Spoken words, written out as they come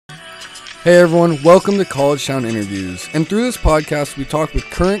Hey everyone, welcome to College Town Interviews. And through this podcast, we talk with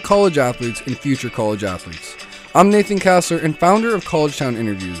current college athletes and future college athletes. I'm Nathan Kassler and founder of College Town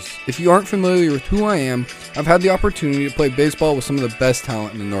Interviews. If you aren't familiar with who I am, I've had the opportunity to play baseball with some of the best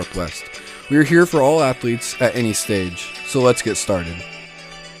talent in the Northwest. We are here for all athletes at any stage. So let's get started.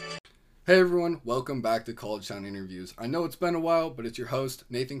 Hey everyone, welcome back to College Town Interviews. I know it's been a while, but it's your host,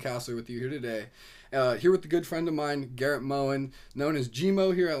 Nathan Kassler, with you here today. Here with a good friend of mine, Garrett Moen, known as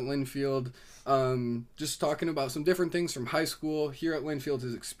G-Mo here at Linfield. Just talking about some different things from high school here at Linfield,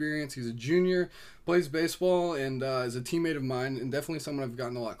 his experience. He's a junior, plays baseball, and is a teammate of mine, and definitely someone I've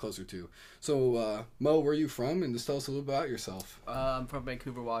gotten a lot closer to. So, Mo, where are you from? And just tell us a little about yourself. I'm from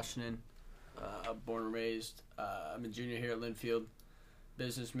Vancouver, Washington. Born and raised. I'm a junior here at Linfield.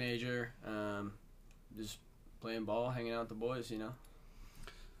 Business major. Just playing ball, hanging out with the boys, you know.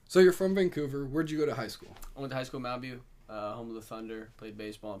 So you're from Vancouver. Where'd you go to high school? I went to high school in Mountain View, home of the Thunder. Played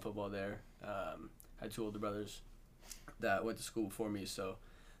baseball and football there. Had two older brothers that went to school before me, so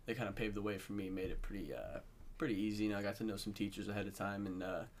they kind of paved the way for me, made it pretty easy. You know, I got to know some teachers ahead of time, and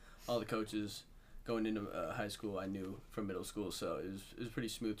all the coaches going into high school I knew from middle school, so it was a pretty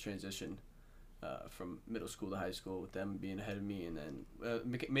smooth transition from middle school to high school with them being ahead of me, and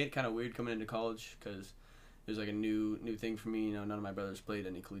then made it kind of weird coming into college because it was like a new thing for me. You know, none of my brothers played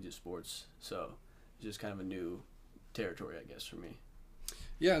any collegiate sports, so it's just kind of a new territory, I guess, for me.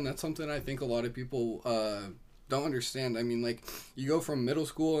 Yeah, and that's something I think a lot of people don't understand. I mean, like, you go from middle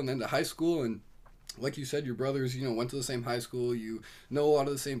school and then to high school, and like you said, your brothers, you know, went to the same high school, you know a lot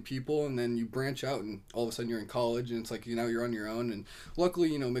of the same people, and then you branch out, and all of a sudden you're in college, and it's like, you know, you're on your own, and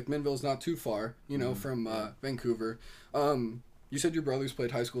luckily, you know, McMinnville's not too far, you know, from Vancouver. You said your brothers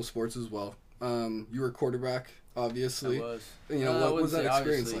played high school sports as well. You were quarterback, obviously. I was. You know, what was that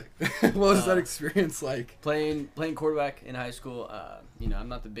experience obviously. like? What was that experience like? Playing quarterback in high school, you know, I'm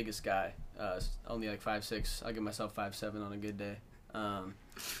not the biggest guy. Only like 5'6". I'll give myself 5'7" on a good day.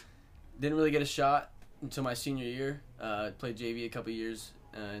 Didn't really get a shot until my senior year. Played JV a couple years,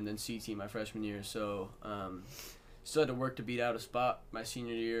 and then C team my freshman year. So still had to work to beat out a spot my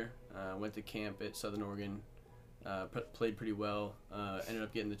senior year. Went to camp at Southern Oregon. Played pretty well. Ended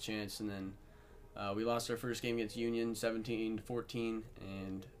up getting the chance, and then we lost our first game against Union, 17-14,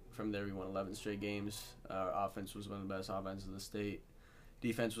 and from there we won 11 straight games. Our offense was one of the best offenses of the state.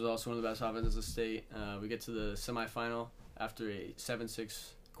 Defense was also one of the best offenses of the state. We get to the semifinal after a 7-6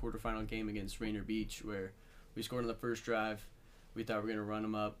 quarterfinal game against Rainier Beach, where we scored on the first drive. We thought we were going to run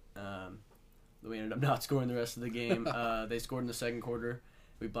them up. We ended up not scoring the rest of the game. They scored in the second quarter.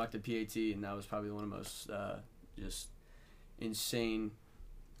 We blocked a PAT, and that was probably one of the most just insane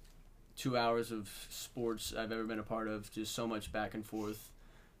 2 hours of sports I've ever been a part of. Just so much back and forth.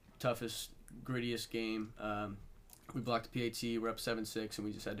 Toughest, grittiest game. We blocked the PAT. We're up 7-6, and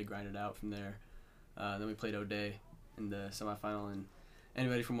we just had to grind it out from there. Then we played O'Day in the semifinal, and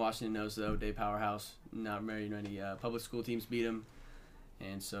anybody from Washington knows the O'Day powerhouse. Not very many public school teams beat them,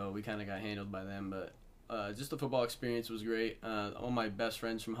 and so we kind of got handled by them. But just the football experience was great. All my best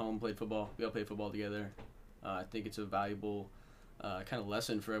friends from home played football. We all played football together. I think it's a valuable kind of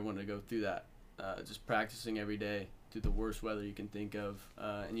lesson for everyone to go through that. Just practicing every day through the worst weather you can think of,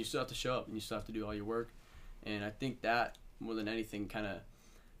 and you still have to show up and you still have to do all your work. And I think that more than anything kind of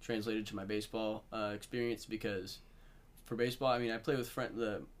translated to my baseball experience, because for baseball, I mean, I play with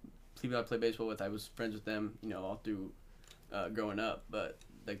the people I play baseball with. I was friends with them, you know, all through growing up. But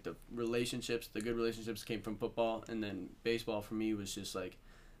like the good relationships came from football, and then baseball for me was just like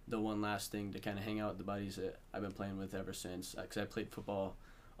the one last thing to kind of hang out with the buddies that I've been playing with ever since. Because I played football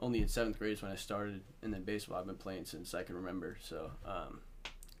only in 7th grade is when I started, and then baseball I've been playing since I can remember. So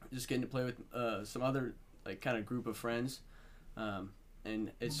just getting to play with some other like kind of group of friends,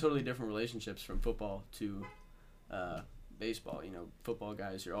 and it's totally different relationships from football to baseball. You know, football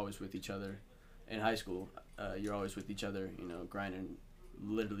guys, you're always with each other. In high school, you're always with each other, you know, grinding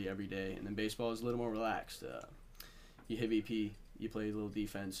literally every day. And then baseball is a little more relaxed. You hit VP, you play a little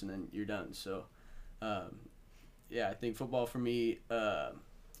defense, and then you're done. So, yeah, I think football for me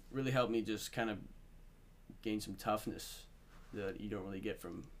really helped me just kind of gain some toughness that you don't really get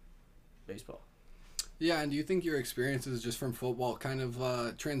from baseball. Yeah, and do you think your experiences just from football kind of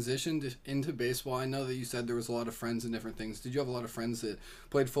transitioned into baseball? I know that you said there was a lot of friends and different things. Did you have a lot of friends that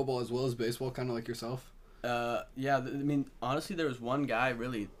played football as well as baseball, kind of like yourself? Yeah, I mean, honestly, there was one guy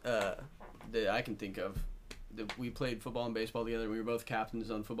really that I can think of that we played football and baseball together. We were both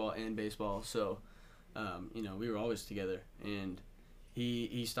captains on football and baseball, so you know, we were always together. And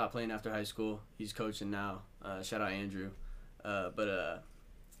he stopped playing after high school. He's coaching now. Shout out Andrew. But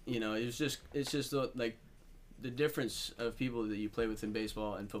you know, it's just like the difference of people that you play with in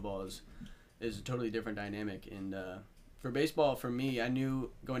baseball and football is a totally different dynamic. And for baseball, for me, I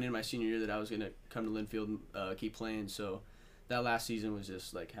knew going into my senior year that I was going to come to Linfield, keep playing. So that last season was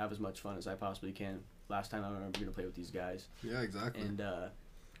just like have as much fun as I possibly can. Last time I'm going to play with these guys. Yeah, exactly. And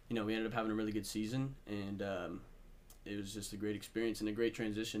we ended up having a really good season, and it was just a great experience and a great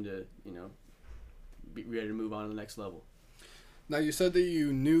transition to be ready to move on to the next level. Now, you said that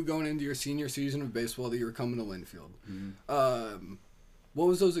you knew going into your senior season of baseball that you were coming to Linfield. Mm-hmm. What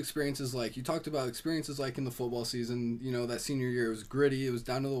was those experiences like? You talked about experiences like in the football season, that senior year. It was gritty. It was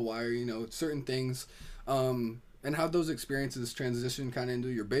down to the wire, certain things. And how those experiences transitioned kind of into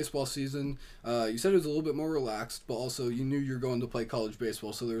your baseball season. You said it was a little bit more relaxed, but also you knew you were going to play college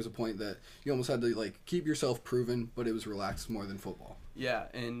baseball, so there was a point that you almost had to, keep yourself proven, but it was relaxed more than football. Yeah,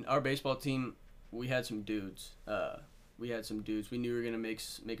 and our baseball team, we had some dudes. We knew we were going to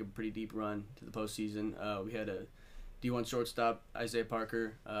make a pretty deep run to the postseason. We had a D1 shortstop, Isaiah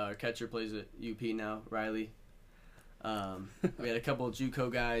Parker. Our catcher plays at UP now, Riley. We had a couple of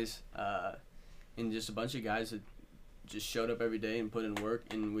JUCO guys, and just a bunch of guys that just showed up every day and put in work.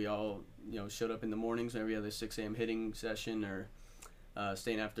 And we all, showed up in the mornings whenever we had a 6 a.m. hitting session or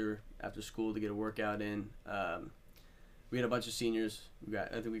staying after school to get a workout in. We had a bunch of seniors.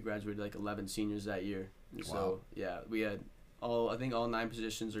 I think we graduated 11 seniors that year. And wow. So, yeah, we had all 9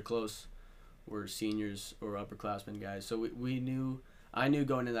 positions or close were seniors or upperclassmen guys. So I knew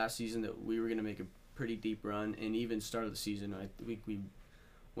going into that season that we were going to make a pretty deep run, and even start of the season, we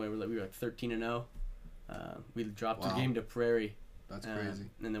were 13-0. We dropped a game to Prairie. That's crazy.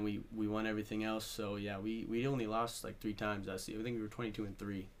 And then we won everything else. So yeah, we only lost 3 times that season. I think we were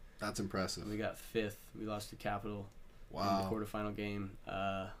 22-3. That's impressive. We got 5th. We lost to Capital in the quarterfinal game.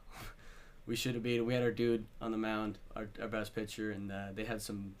 We should have beat it. We had our dude on the mound, our best pitcher, and they had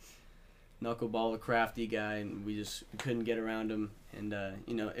some knuckleball, a crafty guy, and we couldn't get around him. And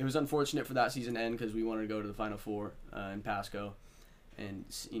it was unfortunate for that season to end because we wanted to go to the Final Four in Pasco, and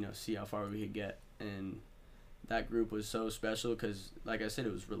see how far we could get. And that group was so special because, like I said,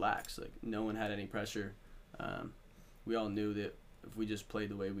 it was relaxed. No one had any pressure. We all knew that if we just played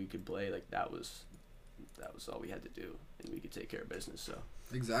the way we could play, that was all we had to do, and we could take care of business. So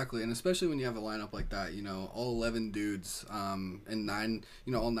exactly, and especially when you have a lineup like that, all 11 dudes, and 9,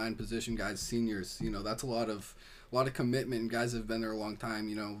 all 9 position guys, seniors. That's a lot of commitment. Guys have been there a long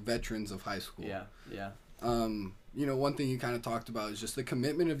time. Veterans of high school. Yeah. One thing you kind of talked about is just the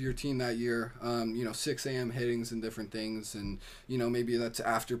commitment of your team that year. 6 a.m. hittings and different things, and maybe that's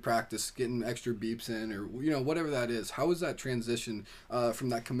after practice, getting extra beeps in, or whatever that is. How was that transition from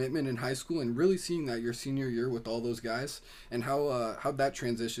that commitment in high school and really seeing that your senior year with all those guys, and how'd that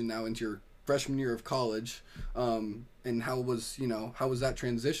transition now into your freshman year of college, and how was that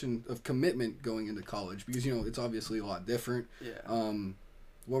transition of commitment going into college, because it's obviously a lot different. Yeah.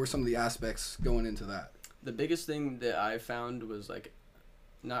 What were some of the aspects going into that? The biggest thing that I found was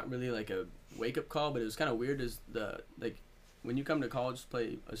not really a wake up call, but it was kind of weird. Is when you come to college to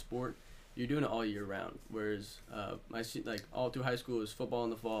play a sport, you're doing it all year round. Whereas all through high school is football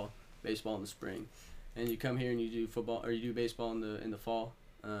in the fall, baseball in the spring, and you come here and you do football or you do baseball in the fall,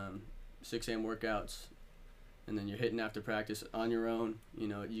 6 a.m. workouts, and then you're hitting after practice on your own.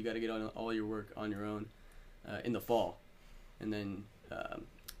 You got to get on all your work on your own in the fall, and then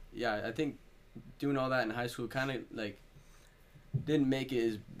I think doing all that in high school kind of didn't make it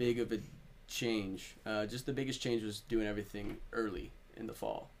as big of a change. Just the biggest change was doing everything early in the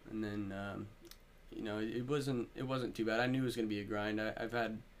fall, and then it wasn't too bad. I knew it was going to be a grind. I've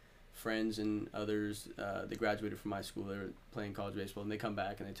had friends and others that graduated from my school that were playing college baseball, and they come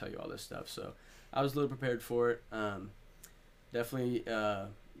back and they tell you all this stuff. So I was a little prepared for it. Definitely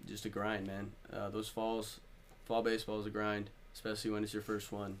just a grind, man. Those fall baseball is a grind, especially when it's your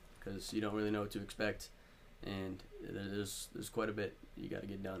first one, because you don't really know what to expect, and there's quite a bit you got to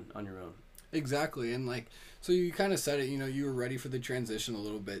get done on your own. Exactly, and so you kind of said it, you were ready for the transition a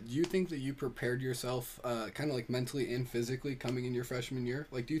little bit. Do you think that you prepared yourself kind of mentally and physically coming in your freshman year?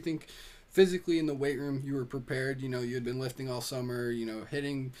 Do you think physically in the weight room you were prepared? You had been lifting all summer,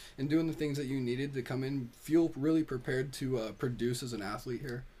 hitting and doing the things that you needed to come in, feel really prepared to produce as an athlete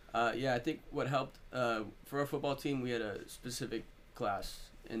here? I think what helped for our football team, we had a specific class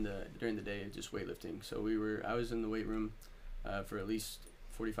during the day of just weightlifting. So I was in the weight room for at least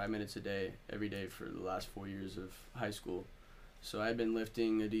 45 minutes a day every day for the last 4 years of high school. So I'd been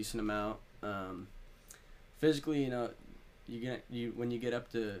lifting a decent amount. Physically, when you get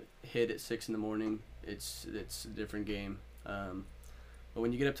up to hit at 6 in the morning, it's a different game. But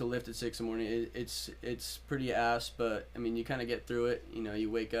when you get up to lift at 6 in the morning, it's pretty ass. But I mean, you kind of get through it.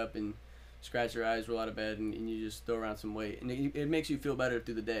 You wake up and scratch your eyes, roll out of bed, and you just throw around some weight, and it makes you feel better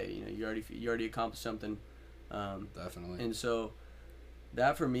through the day. You know, you already accomplished something. Definitely. And so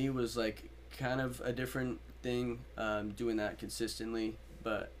that for me was like kind of a different thing, doing that consistently.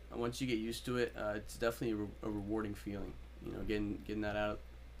 But once you get used to it, it's definitely a rewarding feeling. You know, getting that out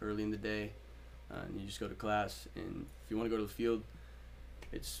early in the day, and you just go to class. And if you want to go to the field,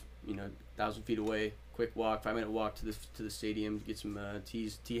 it's 1,000 feet away. Quick walk, 5-minute walk to the stadium. Get some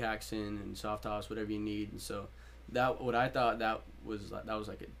tee hacks in and soft toss, whatever you need. And so what I thought that was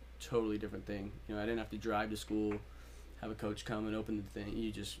like a totally different thing. You know, I didn't have to drive to school, have a coach come and open the thing.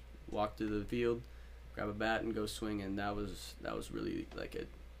 You just walk to the field, grab a bat, and go swing. And that was really like a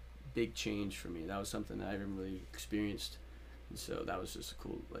big change for me. That was something that I haven't really experienced. And so that was just a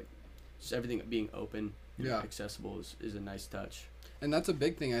cool, like, just everything being open, accessible is a nice touch. And that's a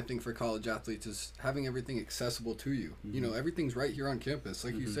big thing, I think, for college athletes is having everything accessible to you. Mm-hmm. You know, everything's right here on campus.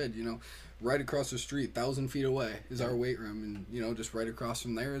 Like you said, you know, right across the street, 1,000 feet away is our weight room. And, you know, just right across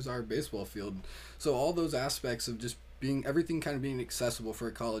from there is our baseball field. So all those aspects of just everything kind of being accessible for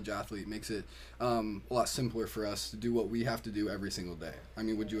a college athlete makes it a lot simpler for us to do what we have to do every single day. I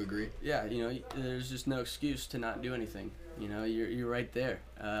mean, would you agree? Yeah, you know, there's just no excuse to not do anything. You know, you're right there.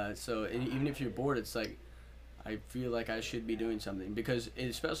 So even if you're bored, it's like, I feel like I should be doing something, because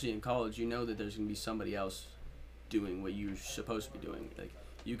especially in college, you know that there's going to be somebody else doing what you're supposed to be doing. Like,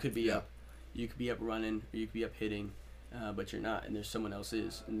 you could be up running, or you could be up hitting, but you're not, and there's someone else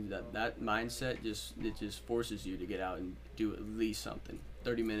is. And that mindset just forces you to get out and do at least something.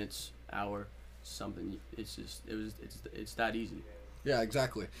 30 minutes, hour, something. It's that easy. Yeah,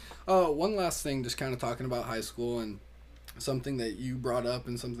 exactly. One last thing, just kind of talking about high school, and something that you brought up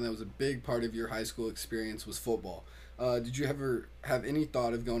and something that was a big part of your high school experience was football. Did you ever have any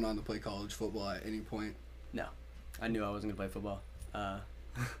thought of going on to play college football at any point? No. I knew I wasn't going to play football.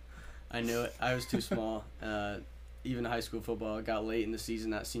 I knew it. I was too small. Even high school football, it got late in the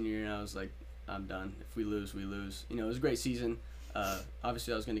season that senior year, and I was like, I'm done. If we lose, we lose. You know, it was a great season.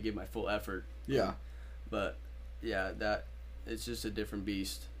 Obviously, I was going to give my full effort. Yeah. But, yeah, it's just a different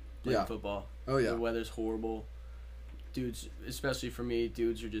beast playing football. Oh, yeah. The weather's horrible. Dudes, especially for me,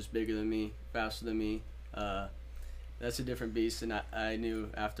 dudes are just bigger than me, faster than me. That's a different beast, and I knew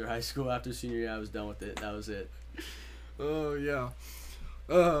after high school, after senior year, I was done with it. That was it. Oh, yeah.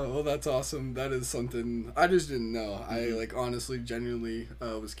 Oh, well, that's awesome. That is something I just didn't know. I, honestly, genuinely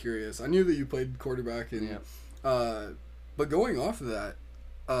was curious. I knew that you played quarterback, and but going off of that,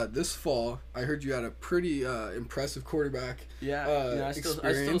 this fall, I heard you had a pretty impressive quarterback I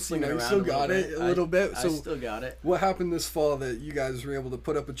still sling it around. You still got it a little bit. So I still got it. What happened this fall that you guys were able to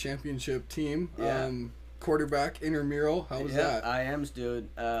put up a championship team? Yeah. Quarterback, intramural, how was that? IMs, dude.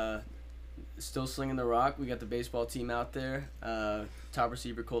 Still slinging the rock. We got the baseball team out there. Top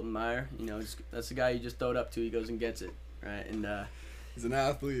receiver Colton Meyer. You know, that's the guy you just throw it up to. He goes and gets it, right? And he's an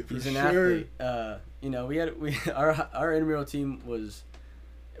athlete. He's an athlete. You know, our intramural team was.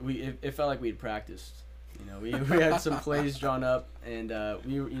 It felt like we had practiced. You know, we had some plays drawn up, and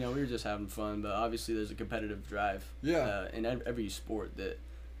we were just having fun. But obviously, there's a competitive drive. Yeah. In every sport that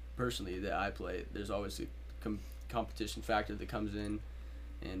I play, there's always a competition factor that comes in,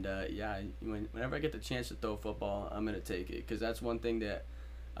 and whenever I get the chance to throw football, I'm gonna take it, because that's one thing that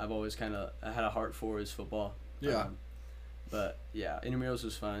I've always kind of had a heart for is football. Yeah. But yeah, intramurals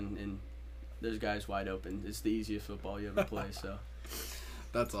was fun, and there's guys wide open. It's the easiest football you ever play. So.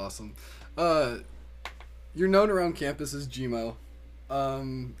 That's awesome. You're known around campus as GMO,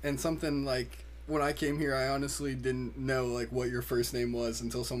 and something like when I came here, I honestly didn't know what your first name was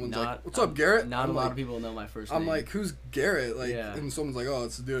until someone's like, "What's up, Garrett?" Not a lot of people know my first name. I'm like, "Who's Garrett?" And someone's like, "Oh,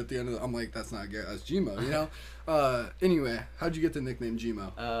 it's the dude at the end of the." I'm like, "That's not Garrett. That's GMO." You know. Anyway, how'd you get the nickname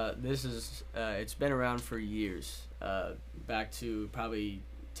GMO? This is it's been around for years. Back to probably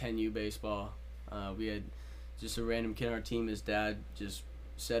 10U baseball. We had just a random kid on our team. His dad just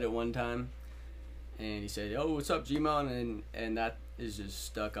said it one time, and he said, "Oh, what's up, G-Mon?" And that is just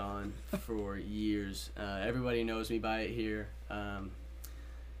stuck on for years. Everybody knows me by it here.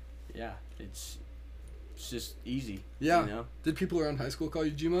 It's just easy. Yeah. You know? Did people around high school call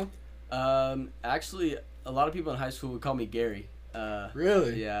you G-Mo? Actually, a lot of people in high school would call me Gary.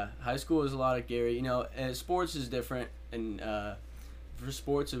 Really? Yeah. High school was a lot of Gary. You know, and sports is different, and for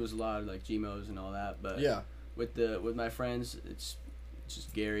sports it was a lot of G-Mos and all that. But yeah, with my friends, it's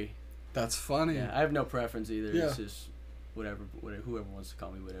just Gary. That's funny. Yeah, I have no preference either. Yeah. It's just whoever wants to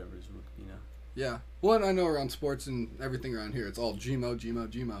call me whatever is, you know. Yeah. Well, and I know around sports and everything around here, it's all G-Mo.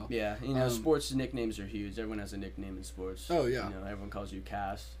 Yeah, you know, sports nicknames are huge. Everyone has a nickname in sports. Oh, yeah. You know, everyone calls you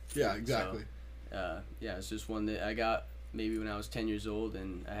Cass. Yeah, exactly. So, it's just one that I got maybe when I was 10 years old,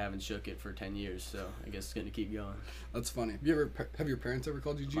 and I haven't shook it for 10 years. So I guess it's gonna keep going. That's funny. Have your parents ever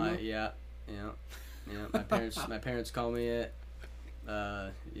called you Gmo? Yeah. My parents call me it.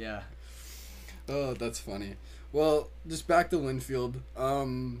 Yeah. Oh, that's funny. Well, just back to Linfield.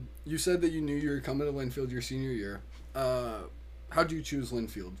 You said that you knew you were coming to Linfield your senior year. How'd you choose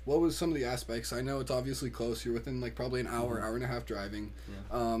Linfield? What was some of the aspects? I know it's obviously close. You're within like probably an hour and a half driving.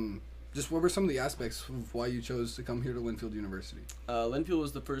 Yeah. Just what were some of the aspects of why you chose to come here to Linfield University? Linfield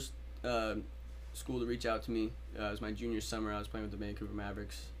was the first school to reach out to me. It was my junior summer. I was playing with the Vancouver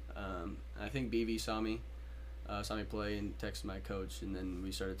Mavericks. I think BV saw me play and texted my coach, and then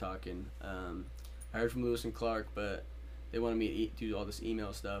we started talking. I heard from Lewis and Clark, but they wanted me to do all this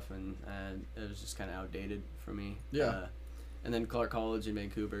email stuff, and it was just kind of outdated for me. Yeah. And then Clark College in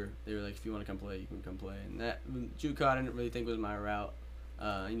Vancouver, they were like, if you want to come play, you can come play. And that JUCO, I didn't really think was my route.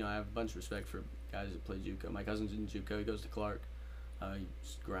 I have a bunch of respect for guys that play JUCO. My cousin's in JUCO. He goes to Clark. He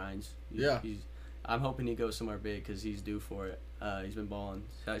just grinds. I'm hoping he goes somewhere big because he's due for it. He's been balling.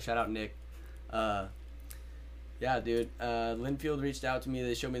 Shout out Nick. Yeah, dude. Linfield reached out to me.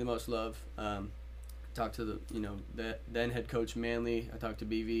 They showed me the most love. Talked to the then head coach Manley. I talked to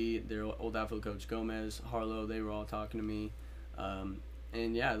BV, their old outfield coach Gomez, Harlow. They were all talking to me.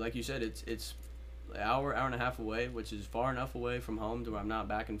 And yeah, like you said, it's an hour and a half away, which is far enough away from home to where I'm not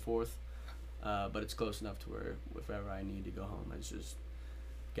back and forth. But it's close enough to where if ever I need to go home, it's just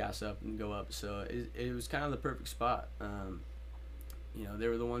gas up and go up. So it was kind of the perfect spot. They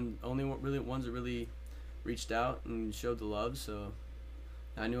were the only ones that really reached out and showed the love. So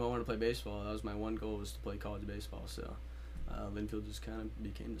I knew I wanted to play baseball. That was my one goal, was to play college baseball. So Linfield just kind of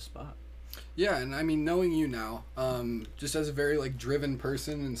became the spot. Yeah, and I mean, knowing you now, just as a very like driven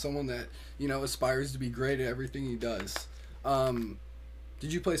person and someone that aspires to be great at everything he does.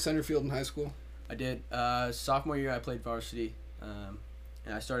 Did you play center field in high school? I did. Sophomore year, I played varsity,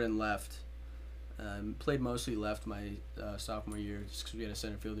 and I started in left. Played mostly left my sophomore year, just because we had a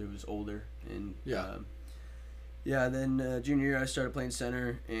center fielder who was older. And then junior year, I started playing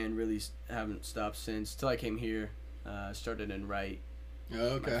center, and really haven't stopped since till I came here. Started in right.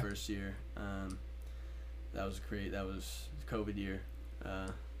 Okay. My first year. That was great. That was COVID year.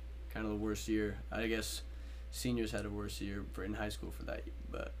 Kind of the worst year. I guess seniors had a worse year in high school for that.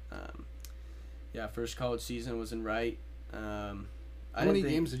 But first college season was in right. How many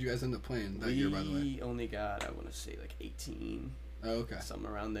games did you guys end up playing that year, by the way? We only got, I want to say, like 18. Oh, okay. Something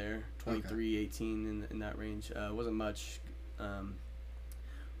around there. 23, 18 in that range. It wasn't much.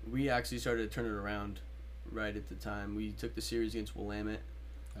 We actually started to turn it around right at the time. We took the series against Willamette,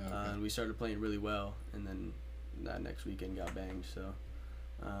 and we started playing really well, and then that next weekend got banged. So,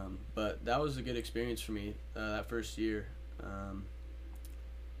 but that was a good experience for me that first year,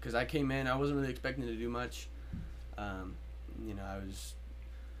 because I came in, I wasn't really expecting to do much. I was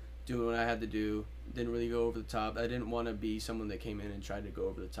doing what I had to do. Didn't really go over the top. I didn't want to be someone that came in and tried to go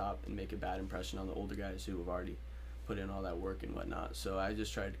over the top and make a bad impression on the older guys who have already put in all that work and whatnot. So I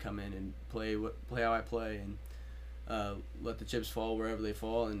just tried to come in and play how I play, and let the chips fall wherever they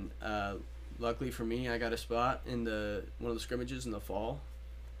fall. And luckily for me, I got a spot in one of the scrimmages in the fall,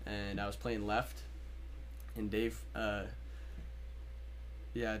 and I was playing left. And Dave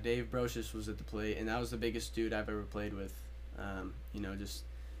Brocious was at the plate, and that was the biggest dude I've ever played with. Just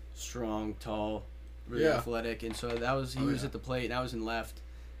strong, tall, really athletic, and so he was at the plate, and I was in left,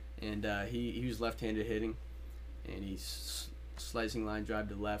 and he was left-handed hitting. And he's slicing line drive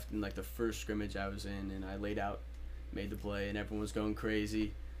to left in like the first scrimmage I was in, and I laid out, made the play, and everyone was going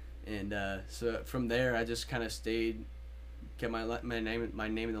crazy. And so from there, I just kind of stayed, kept my name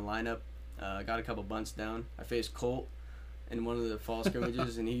in the lineup. Got a couple bunts down. I faced Colt in one of the fall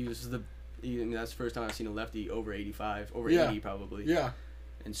scrimmages, and that's the first time I've seen a lefty over 85, over 80 probably. Yeah.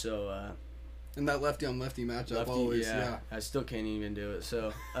 And so. And that lefty on lefty matchup always. Yeah. I still can't even do it.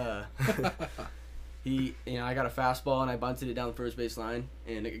 So. I got a fastball, and I bunted it down the first base line,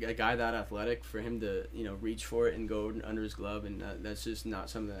 and a guy that athletic, for him to, reach for it and go under his glove, and that's just not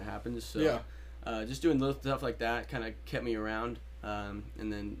something that happens. So, just doing little stuff like that kind of kept me around. And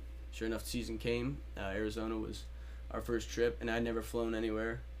then, sure enough, the season came. Arizona was our first trip, and I'd never flown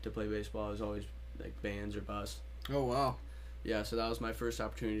anywhere to play baseball. I was always like bands or bus. Oh, wow. Yeah, so that was my first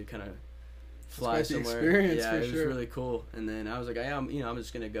opportunity to kind of fly That's quite somewhere. The experience, yeah, for it was sure. really cool. And then I was like, I'm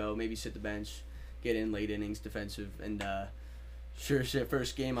just gonna go, maybe sit the bench, get in late innings defensive, and sure shit,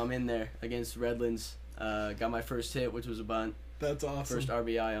 first game I'm in there against Redlands. Got my first hit, which was a bunt. That's awesome. First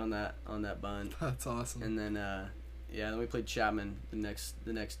RBI on that bunt. That's awesome. And then then we played Chapman the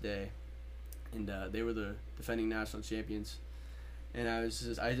next day, and they were the defending national champions. And I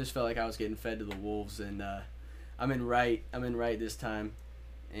just felt like I was getting fed to the wolves, and I'm in right this time,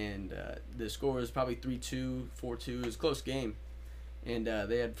 and the score was probably 3-2, 4-2. It was a close game, and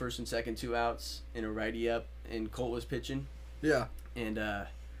they had first and second 2 outs and a righty up, and Colt was pitching. Yeah. And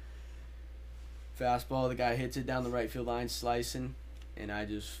fastball, the guy hits it down the right field line, slicing, and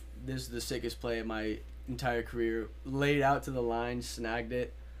this is the sickest play of my entire career. Laid out to the line, snagged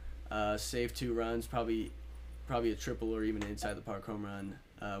it, saved 2 runs, probably a triple or even inside the park home run.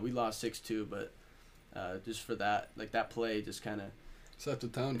 We lost 6-2, but just for that, like that play, just kind of set the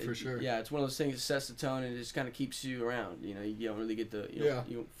tone for sure. Yeah, it's one of those things that sets the tone and it just kind of keeps you around. You know, you don't really get you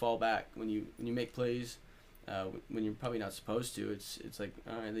don't fall back when you make plays. When you're probably not supposed to, it's like,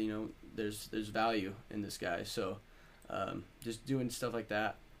 all right, you know, there's value in this guy. So just doing stuff like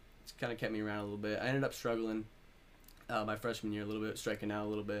that, it's kind of kept me around a little bit. I ended up struggling my freshman year a little bit, striking out a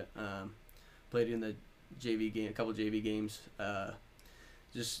little bit. Played in the JV game, a couple JV games,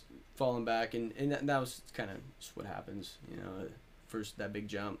 just falling back, and that was kind of just what happens. You know, first that big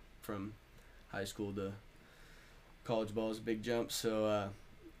jump from high school to college ball is a big jump. So.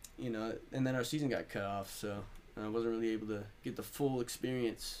 You know, and then our season got cut off, so I wasn't really able to get the full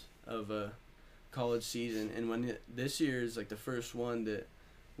experience of a college season. And when this year is like the first one that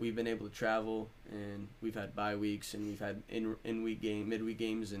we've been able to travel, and we've had bye weeks, and we've had midweek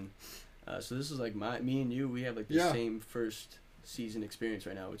games, and so this is like me and you, we have like the same first season experience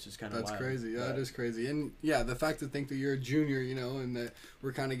right now, which is kind of wild. That's crazy. Yeah, that is crazy. And yeah, the fact to think that you're a junior, you know, and that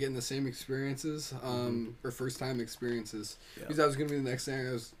we're kind of getting the same experiences, or first time experiences. Yeah. Because that was going to be the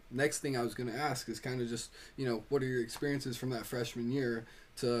next thing I was going to ask is kind of just, you know, what are your experiences from that freshman year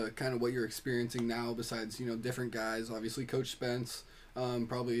to kind of what you're experiencing now, besides, you know, different guys. Obviously Coach Spence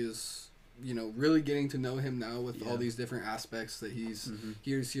probably is, you know, really getting to know him now with all these different aspects that he's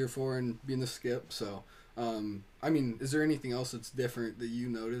here for, and being the skip. So I mean, is there anything else that's different that you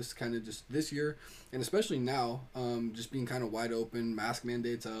noticed kind of just this year, and especially now, just being kind of wide open, mask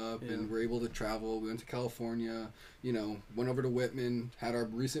mandates up, and we're able to travel. We went to California, you know, went over to Whitman, had our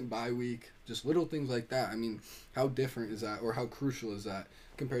recent bye week, just little things like that. I mean, how different is that, or how crucial is that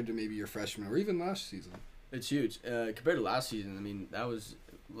compared to maybe your freshman or even last season? It's huge. Compared to last season, I mean,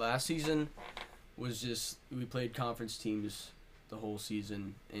 last season was just, we played conference teams the whole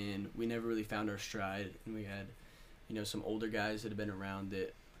season, and we never really found our stride, and we had, you know, some older guys that have been around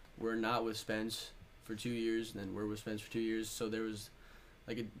that were not with Spence for 2 years, and then were with Spence for 2 years, so there was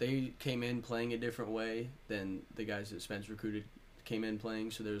like they came in playing a different way than the guys that Spence recruited came in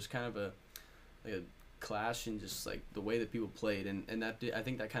playing, so there was kind of a clash in just like the way that people played, and that I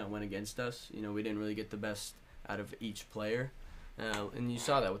think that kind of went against us. You know, we didn't really get the best out of each player, and you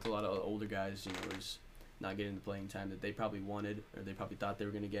saw that with a lot of older guys, you know, was not getting the playing time that they probably wanted, or they probably thought they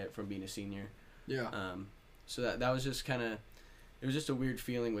were going to get from being a senior. Yeah. So that was just kind of, it was just a weird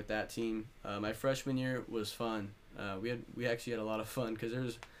feeling with that team. My freshman year was fun. We actually had a lot of fun because there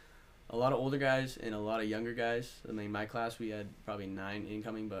was a lot of older guys and a lot of younger guys. I mean, my class, we had probably 9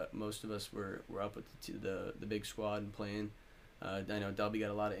 incoming, but most of us were up with the big squad and playing. I know Delby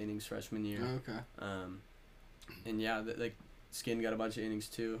got a lot of innings freshman year. Oh, okay. And yeah, like Skin got a bunch of innings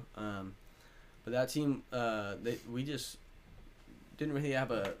too. But that team, we just didn't really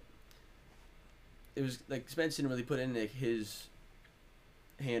have it was like Spence didn't really put in like his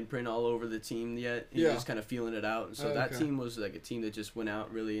handprint all over the team yet. He was just kind of feeling it out. And so that team was like a team that just went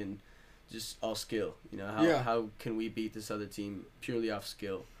out really and just all skill. You know, how can we beat this other team purely off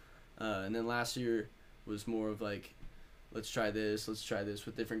skill? And then last year was more of like, let's try this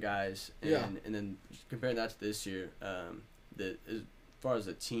with different guys. And then comparing that to this year, as far as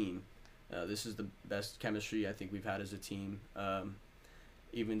a team, this is the best chemistry I think we've had as a team,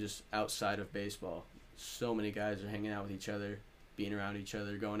 even just outside of baseball. So many guys are hanging out with each other, being around each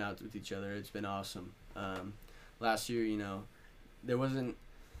other, going out with each other. It's been awesome. Last year, you know, there wasn't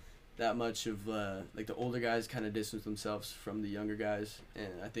that much of like the older guys kind of distanced themselves from the younger guys, and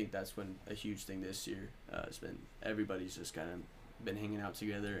I think that's been a huge thing this year. It's been everybody's just kind of been hanging out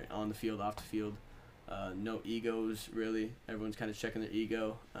together on the field, off the field. No egos really. Everyone's kind of checking their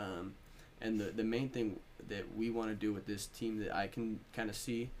ego. And the main thing that we want to do with this team that I can kind of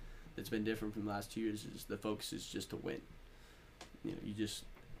see that's been different from the last 2 years is the focus is just to win. You know, you just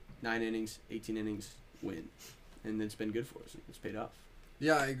 9 innings, 18 innings, win. And it's been good for us. It's paid off.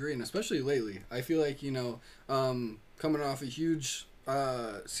 Yeah, I agree. And especially lately. I feel like, you know, coming off a huge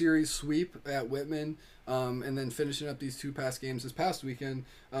series sweep at Whitman, and then finishing up these 2 past games this past weekend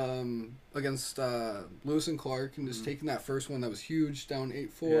against Lewis and Clark, and just taking that first one that was huge, down 8-4.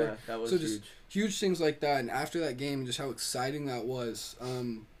 Yeah, that was so just huge things like that. And after that game, just how exciting that was.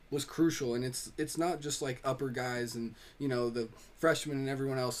 was crucial. And it's not just like upper guys and, you know, the freshmen and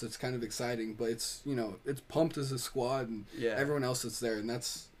everyone else that's kind of exciting, but it's, you know, it's pumped as a squad and everyone else that's there. And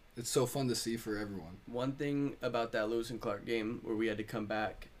it's so fun to see for everyone. One thing about that Lewis and Clark game where we had to come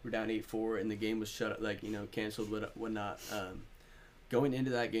back, we're down 8-4 and the game was shut, like, you know, canceled, whatnot. Going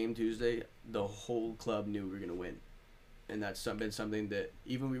into that game Tuesday, the whole club knew we were going to win. And that's been something that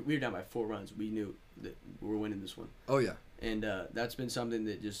even we were down by 4 runs, we knew that we were winning this one. Oh, yeah. And that's been something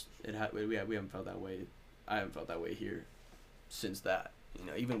that just we haven't felt that way. I haven't felt that way here since that. You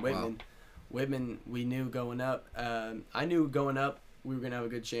know, even Whitman, we knew going up. I knew going up we were gonna have a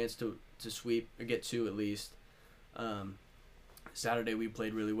good chance to sweep or get 2 at least. Saturday we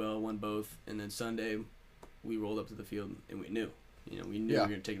played really well, won both, and then Sunday we rolled up to the field and we knew we were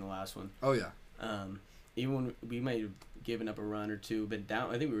gonna take the last one. Oh yeah. Even when we might have given up a run or two, been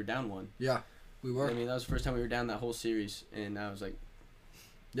down. I think we were down 1. Yeah. We were. I mean, that was the first time we were down that whole series, and I was like,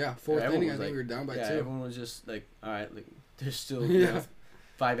 yeah, 4th inning, I think we were down by 2. Everyone was just like, all right, like, there's still you know,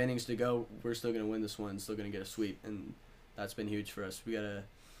 5 innings to go. We're still going to win this one, still going to get a sweep, and that's been huge for us.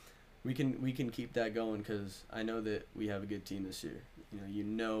 We can keep that going because I know that we have a good team this year. You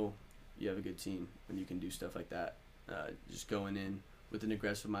know you have a good team when you can do stuff like that. Just going in with an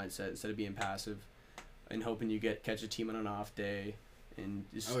aggressive mindset instead of being passive and hoping you catch a team on an off day and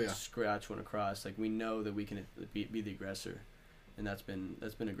just scratch one across. Like, we know that we can be the aggressor, and that's been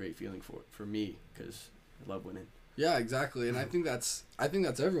a great feeling for me because I love winning. Yeah, exactly, and I think that's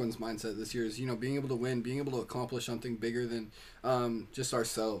everyone's mindset this year is, you know, being able to win, being able to accomplish something bigger than just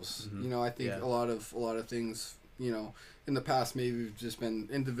ourselves. Mm-hmm. You know, I think a lot of things, you know, in the past maybe we've just been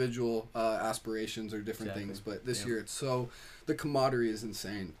individual aspirations or different things, but this year it's the camaraderie is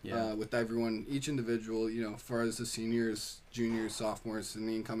insane with everyone, each individual, you know, as far as the seniors, juniors, sophomores, and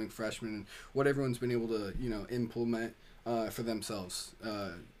the incoming freshmen, and what everyone's been able to, you know, implement for themselves.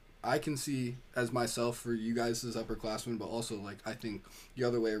 I can see as myself for you guys as upperclassmen, but also, like, I think the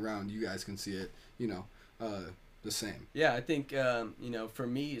other way around, you guys can see it, you know, the same. Yeah, I think, you know, for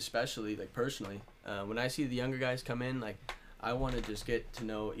me especially, like, personally, when I see the younger guys come in, like, I want to just get to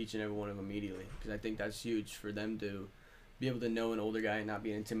know each and every one of them immediately because I think that's huge for them to be able to know an older guy and not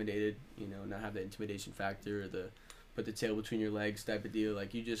be intimidated, you know, not have the intimidation factor or the put the tail between your legs type of deal.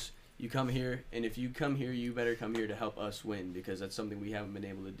 Like, you come here, and if you come here, you better come here to help us win because that's something we haven't been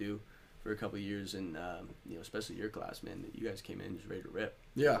able to do for a couple of years, and you know, especially your class, man. You guys came in just ready to rip.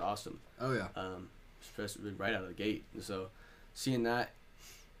 Yeah, it was awesome. Oh yeah. Especially right out of the gate, and so seeing that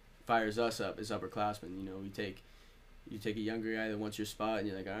fires us up as upperclassmen. You know, you take a younger guy that wants your spot, and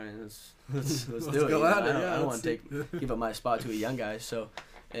you're like, all right, let's do it. Go at it. I don't want to give up my spot to a young guy. So,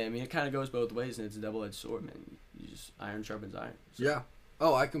 I mean, it kind of goes both ways, and it's a double-edged sword, man. You just iron sharpens iron. So. Yeah.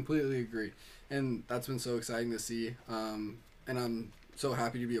 Oh, I completely agree, and that's been so exciting to see. And I'm so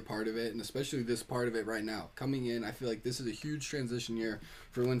happy to be a part of it, and especially this part of it right now. Coming in, I feel like this is a huge transition year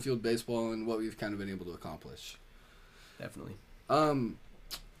for Linfield baseball and what we've kind of been able to accomplish. Definitely.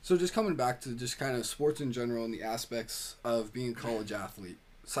 So just coming back to just kind of sports in general and the aspects of being a college athlete.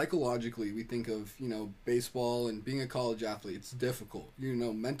 Psychologically, we think of, you know, baseball and being a college athlete. It's difficult, you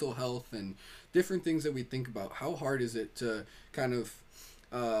know, mental health and different things that we think about. How hard is it to kind of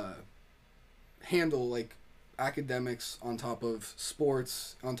handle, like, academics on top of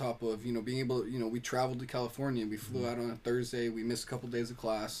sports, on top of, you know, being able to, you know, we traveled to California, we flew out on a Thursday, we missed a couple days of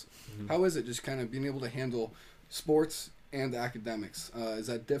class. How is it just kind of being able to handle sports and academics? Is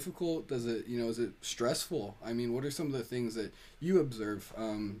that difficult? Does it, you know, is it stressful? I mean, what are some of the things that you observe,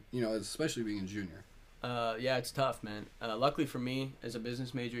 you know, especially being a junior? Yeah, it's tough, man. Luckily for me, as a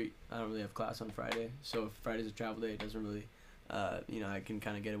business major, I don't really have class on Friday, so if Friday's a travel day, it doesn't really you know, I can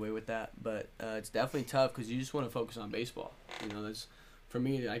kind of get away with that, but it's definitely tough because you just want to focus on baseball. You know, that's for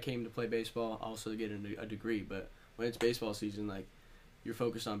me. I came to play baseball, also to get a degree. But when it's baseball season, like, you're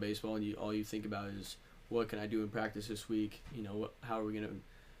focused on baseball, and all you think about is what can I do in practice this week. You know, how are we gonna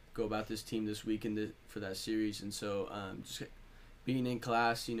go about this team this week for that series? And so, just being in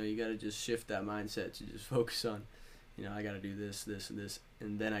class, you know, you got to just shift that mindset to just focus on, you know, I got to do this, and this,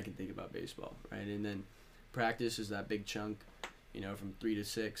 and then I can think about baseball, right? And then practice is that big chunk, you know, from 3 to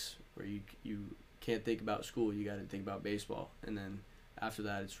 6, where you can't think about school, you got to think about baseball, and then after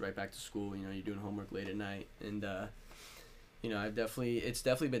that it's right back to school. You know, you're doing homework late at night, and you know, it's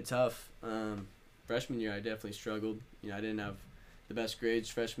definitely been tough. Freshman year I definitely struggled. You know, I didn't have the best grades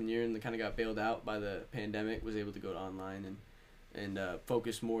freshman year, and kind of got bailed out by the pandemic. Was able to go to online and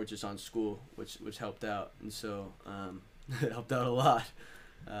focus more just on school, which helped out, and so it helped out a lot.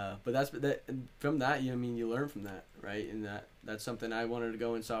 But from that, you know, I mean, you learn from that, right? And that's something I wanted to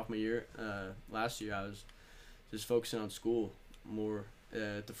go in sophomore year. Last year I was just focusing on school more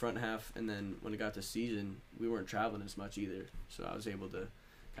at the front half, and then when it got to season, we weren't traveling as much either. So I was able to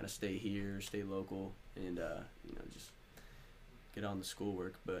kind of stay here, stay local, and just get on the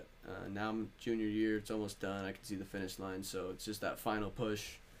schoolwork. But now I'm junior year; it's almost done. I can see the finish line, so it's just that final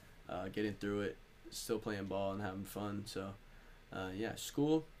push, getting through it, still playing ball and having fun. So,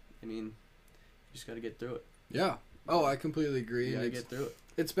 school. I mean, you just got to get through it. Yeah. Oh, I completely agree. You got to get through it.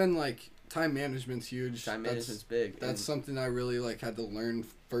 It's been like time management's huge. Time management's big. That's something I really had to learn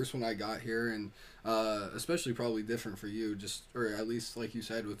first when I got here, and especially probably different for you, or at least like you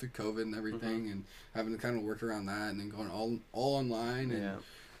said with the COVID and everything, and having to kind of work around that, and then going all online, and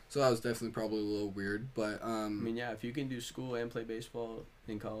so that was definitely probably a little weird. But I mean, if you can do school and play baseball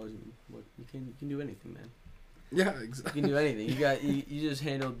in college, you can do anything, man. Yeah, exactly. You can do anything. You just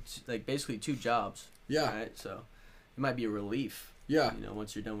handled basically 2 jobs. Yeah. Right. So it might be a relief. Yeah.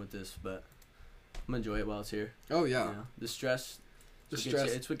 Once you're done with this, but I'm gonna enjoy it while it's here. Oh yeah. The stress.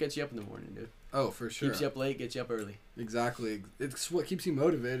 It's what gets you up in the morning, dude. Oh, for sure. Keeps you up late, gets you up early. Exactly. It's what keeps you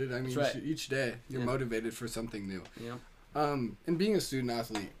motivated. I mean, each day you're motivated for something new. Yeah. And being a student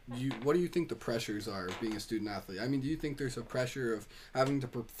athlete, what do you think the pressures are of being a student athlete? I mean, do you think there's a pressure of having to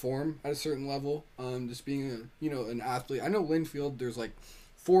perform at a certain level? Just being an athlete. I know Linfield, there's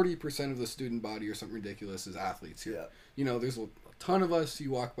 40% of the student body or something ridiculous is athletes here. Yeah. There's a ton of us.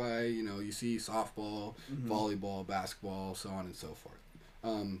 You walk by, you see softball, volleyball, basketball, so on and so forth.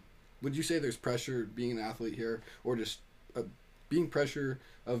 Would you say there's pressure being an athlete here, or just being pressure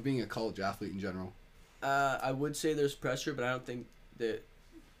of being a college athlete in general? I would say there's pressure, but I don't think that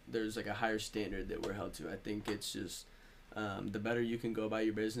there's a higher standard that we're held to. I think it's just the better you can go about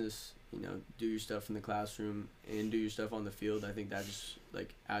your business, do your stuff in the classroom and do your stuff on the field. I think that just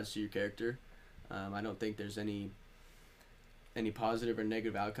adds to your character. I don't think there's any positive or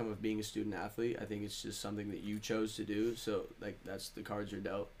negative outcome of being a student athlete. I think it's just something that you chose to do. So that's the cards you're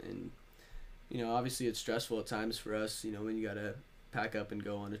dealt. And obviously it's stressful at times for us. When you gotta pack up and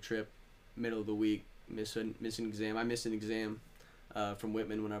go on a trip, middle of the week, miss an exam. I missed an exam from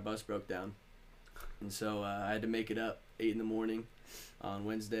Whitman when our bus broke down, and so I had to make it up 8 a.m. on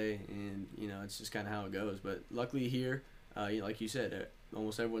Wednesday, and it's just kind of how it goes. But luckily here, like you said,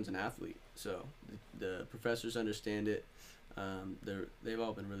 almost everyone's an athlete, so the professors understand it. They've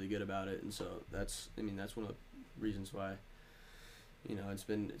all been really good about it, and so that's one of the reasons why it's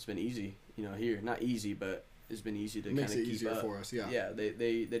been easy here. Not easy, but it's been easy to kind of keep up. Makes it easier for us. Yeah,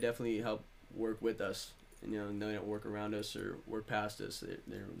 they definitely help work with us, and they don't work around us or work past us.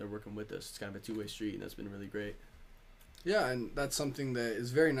 They're working with us. It's kind of a 2-way street, and that's been really great. Yeah, and that's something that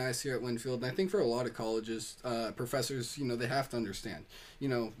is very nice here at Linfield. And I think for a lot of colleges, professors, they have to understand.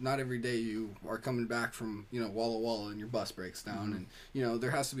 Not every day you are coming back from, Walla Walla and your bus breaks down. And,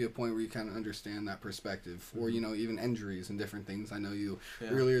 there has to be a point where you kind of understand that perspective. Or, even injuries and different things. I know you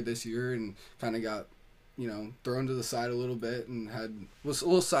earlier this year and kind of got, thrown to the side a little bit and was a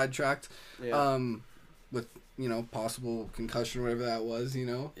little sidetracked with, possible concussion or whatever that was,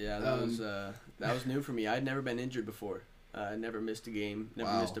 Yeah, that was new for me. I'd never been injured before. I never missed a game,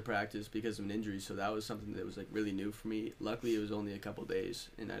 never missed a practice because of an injury. So that was something that was really new for me. Luckily, it was only a couple days,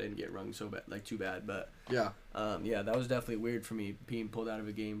 and I didn't get rung so bad, too bad. But that was definitely weird for me being pulled out of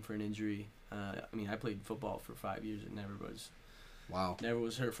a game for an injury. I played football for 5 years and never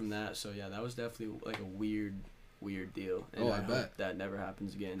was hurt from that. So that was definitely a weird deal. And I bet that never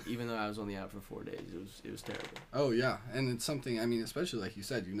happens again. Even though I was only out for 4 days, it was terrible. Oh yeah, and it's something. Especially like you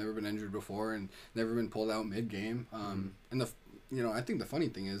said, you've never been injured before and never been pulled out mid game. And I think the funny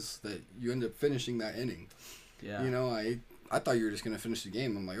thing is that you end up finishing that inning. Yeah. I thought you were just gonna finish the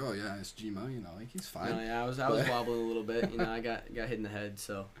game. I'm like, oh yeah, it's Gmo. He's fine. No, yeah, I was wobbling a little bit. I got hit in the head.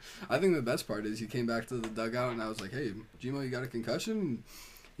 So. I think the best part is you came back to the dugout and I was like, hey, Gmo, you got a concussion?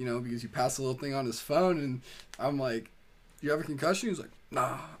 Because you passed a little thing on his phone, and I'm like, you have a concussion? He's like,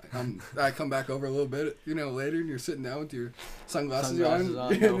 nah. I come back over a little bit, later, and you're sitting down with your sunglasses on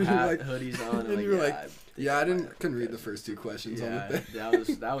no hat, hoodies on, and you're like, I couldn't read the first 2 questions on the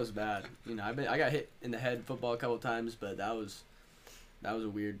thing. that was bad. I got hit in the head football a couple of times, but that was a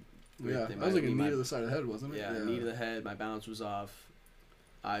weird thing. That was like a knee to the side of the head, wasn't it? Yeah, knee to the head. My balance was off.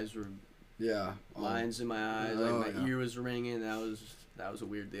 Eyes were lines in my eyes. My ear was ringing. That was a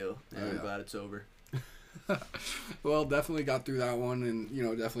weird deal, and I'm glad it's over. Well, definitely got through that one, and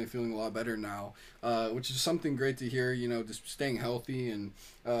definitely feeling a lot better now, which is something great to hear. Just staying healthy, and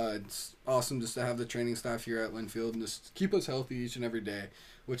it's awesome just to have the training staff here at Linfield and just keep us healthy each and every day,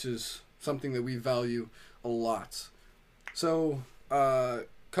 which is something that we value a lot. So,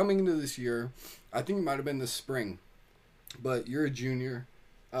 coming into this year, I think it might have been this spring, but you're a junior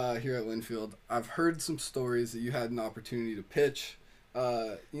here at Linfield. I've heard some stories that you had an opportunity to pitch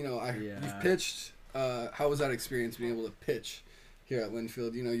You've pitched. How was that experience being able to pitch here at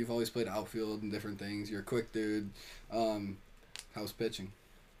Linfield? You know, you've always played outfield and different things. You're a quick dude. How's pitching?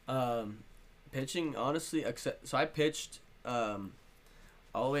 Pitching, honestly, so I pitched all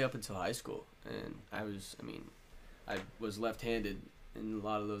the way up until high school, and I was left-handed in a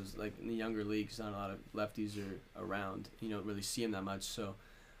lot of those, like in the younger leagues. Not a lot of lefties are around. You don't really see them that much, so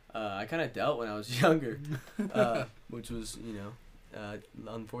I kind of dealt when I was younger, which was,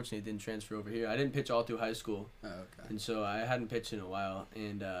 unfortunately it didn't transfer over here. I didn't pitch all through high school, and so I hadn't pitched in a while.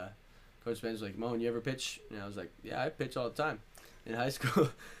 And Coach Ben was like, "Moan, you ever pitch?" And I was like, "Yeah, I pitch all the time in high school."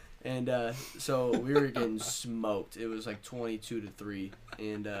 And so we were getting smoked. It was like 22-3,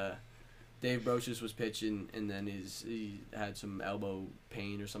 and Dave Brochus was pitching, and then he had some elbow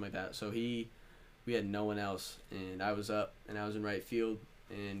pain or something like that. So we had no one else, and I was up, and I was in right field,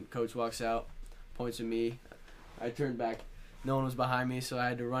 and Coach walks out, points at me. I turned back. No one was behind me, so I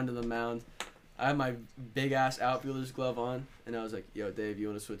had to run to the mound. I had my big-ass outfielder's glove on, and I was like, "Yo, Dave, you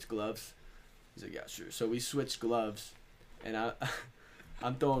want to switch gloves?" He's like, "Yeah, sure." So we switched gloves, and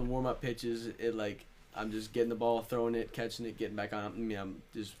I'm throwing warm-up pitches. I'm just getting the ball, throwing it, catching it, getting back on. I'm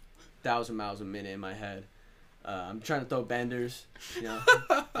just 1,000 miles a minute in my head. I'm trying to throw benders.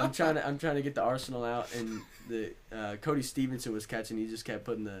 I'm trying to get the arsenal out, and the Cody Stevenson was catching. He just kept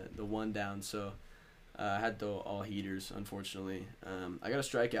putting the one down. So I had to throw all heaters. Unfortunately, I got a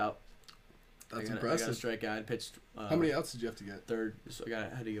strikeout. That's impressive. I got a strikeout. I pitched. How many outs did you have to get? Third. So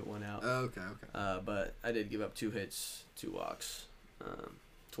I had to get one out. Oh, okay. But I did give up 2 hits, 2 walks.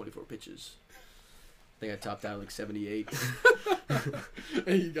 24 pitches. I think I topped out like 78.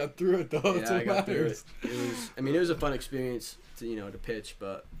 Hey, you got through it though. Yeah, I got through it. It was a fun experience to pitch,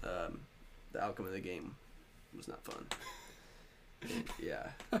 but the outcome of the game was not fun. And, yeah.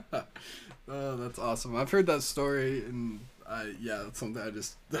 Oh, that's awesome. I've heard that story, and that's something I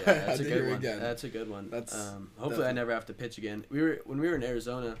just I had that's to a good hear one. again. That's a good one. That's hopefully I never have to pitch again. When we were in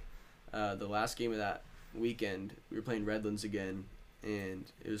Arizona, the last game of that weekend, we were playing Redlands again, and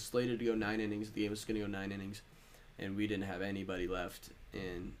it was slated to go 9 innings. The game was going to go 9 innings, and we didn't have anybody left,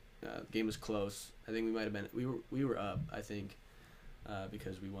 and the game was close. I think we might have been we were up, I think,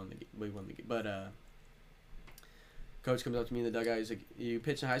 because we won the game. But Coach comes up to me in the dugout. He's like, "You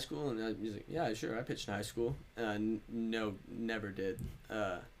pitch in high school?" And he's like, "Yeah, sure. I pitched in high school." No, never did.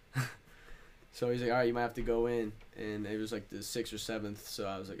 So he's like, "All right, you might have to go in." And it was like the 6th or 7th, so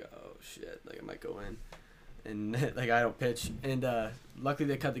I was like, "Oh shit!" Like I might go in, and I don't pitch. And luckily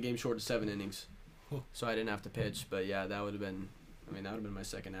they cut the game short to 7 innings, so I didn't have to pitch. But yeah, that would have been my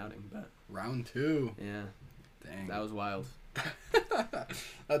second outing. But round 2. Yeah, dang, that was wild.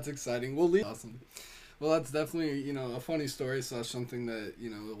 That's exciting. Awesome. Well, that's definitely a funny story. So something that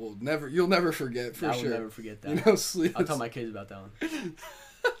you'll never forget for sure. I will never forget that. I'll tell my kids about that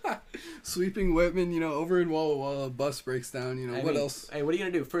one. Sweeping Whitman, over in Walla Walla, bus breaks down. What else? Hey, what are you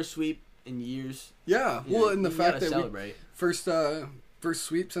gonna do? First sweep in years. Yeah, and the fact that celebrate. First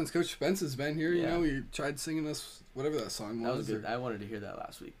sweep since Coach Spence has been here. Yeah. He tried singing us whatever that song was. That was good. I wanted to hear that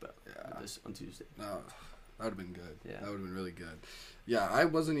last week, but on Tuesday. No, that would have been good. Yeah, that would have been really good. Yeah, I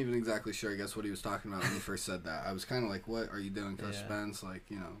wasn't even exactly sure, I guess, what he was talking about when he first said that. I was kind of like, what are you doing, Coach Spence? Like,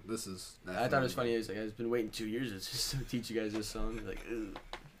 this is... I thought it was funny. He was like, I've been waiting 2 years to teach you guys this song. Like,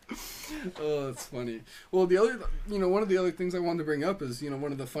 ugh. Oh, that's funny. Well, the other, one of the other things I wanted to bring up is,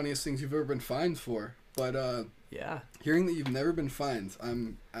 one of the funniest things you've ever been fined for. But, hearing that you've never been fined,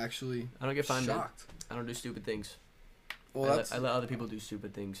 I'm actually I don't get fined, shocked. Man. I don't do stupid things. Well, I let other people do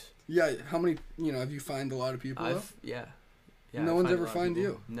stupid things. Yeah, how many, have you fined a lot of people? Yeah, no one's ever fined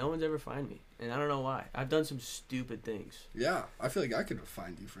you. No one's ever fined me, and I don't know why. I've done some stupid things. Yeah, I feel like I could have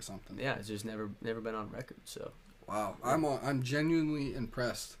fined you for something. Yeah, it's just never been on record. So. Wow, I'm genuinely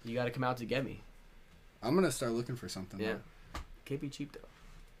impressed. You got to come out to get me. I'm gonna start looking for something. Yeah, can't be cheap though.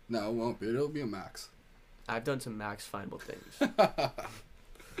 No, it won't be. It'll be a max. I've done some max finable things.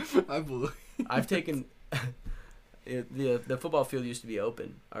 I believe. I've taken. The football field used to be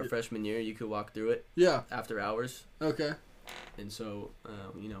open our freshman year. You could walk through it. Yeah. After hours. Okay. And so,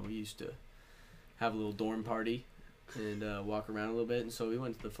 we used to have a little dorm party and walk around a little bit. And so we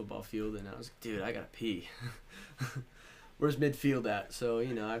went to the football field, and I was like, dude, I gotta pee. Where's midfield at? So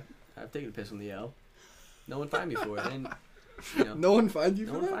I've taken a piss on the L. No one fined me for it, and no one fined you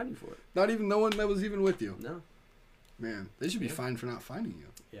for that? No one fined me for it. Not even no one that was even with you. No. Man, they should be fined for not finding you.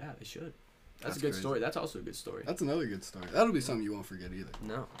 Yeah, they should. That's a good story. That's also a good story. That's another good story. That'll be something you won't forget either.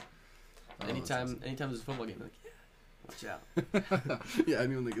 No. Anytime there's a football game, I'm like, yeah, watch out. Yeah,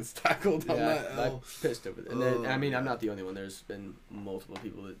 anyone that gets tackled on that L. I pissed over it. And then, I'm not the only one. There's been multiple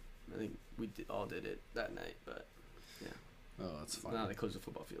people that I think all did it that night, but yeah. Oh, that's fine. Now they closed the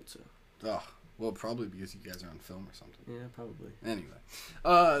football field, so. Oh, well, probably because you guys are on film or something. Yeah, probably. Anyway,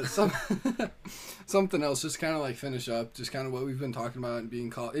 something else, just kind of like finish up, just kind of what we've been talking about and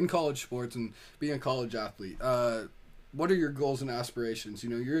being in college sports and being a college athlete. What are your goals and aspirations? You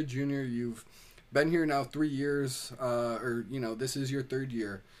know, you're a junior. You've been here now 3 years, or you know, this is your third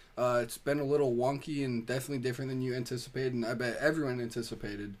year. It's been a little wonky and definitely different than you anticipated, and I bet everyone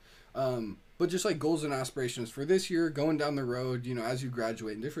anticipated. But just like goals and aspirations for this year, going down the road, you know, as you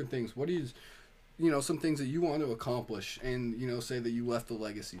graduate and different things, what is, you know, some things that you want to accomplish and, you know, say that you left a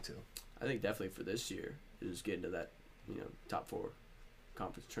legacy to? I think definitely for this year is getting to that, you know, top 4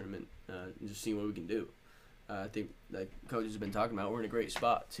 conference tournament, and just seeing what we can do. I think, like coaches have been talking about, we're in a great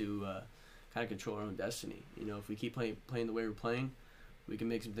spot to kind of control our own destiny. You know, if we keep playing the way we're playing, we can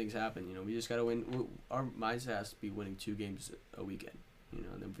make some things happen. You know, we just got to win. Our mindset has to be winning 2 games a weekend. You know,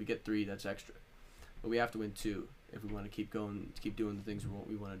 and then if we get 3, that's extra. But we have to win 2 if we want to keep going, keep doing the things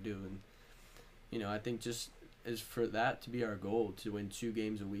we want to do. And, you know, I think just as for that to be our goal, to win 2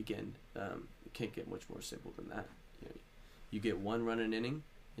 games a weekend, it can't get much more simple than that. You know, you get 1 run an inning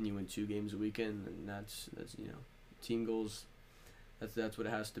and you win 2 games a weekend, and that's you know, team goals. That's what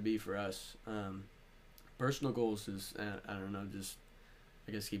it has to be for us. Personal goals is I don't know, just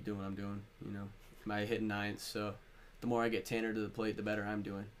I guess keep doing what I'm doing. You know, I hit 9th, so the more I get Tanner to the plate, the better I'm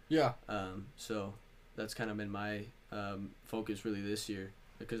doing. Yeah. So that's kind of been my focus really this year,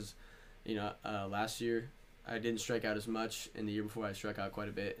 because, you know, last year I didn't strike out as much, and the year before I struck out quite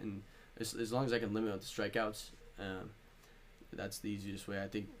a bit. And as long as I can limit the strikeouts, that's the easiest way I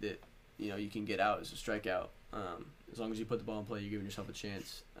think that, you know, you can get out is a strikeout. As long as you put the ball in play, you're giving yourself a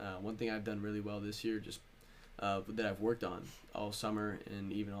chance. One thing I've done really well this year, just that I've worked on all summer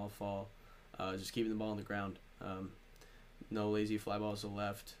and even all fall, just keeping the ball on the ground. No lazy fly balls to the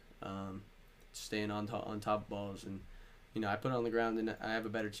left, staying on top of balls, and, you know, I put it on the ground and I have a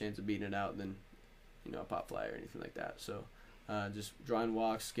better chance of beating it out than, you know, a pop fly or anything like that. So just drawing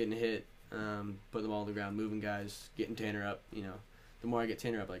walks, getting hit, putting the ball on the ground, moving guys, getting Tanner up. You know, the more I get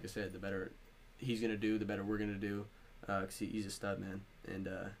Tanner up, like I said, the better he's gonna do, the better we're gonna do, because he's a stud, man, and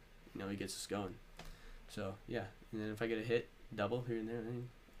you know, he gets us going. So yeah, and then if I get a hit, double here and there, then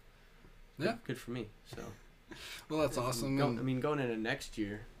yeah, good for me. So. Well, that's awesome. Going into next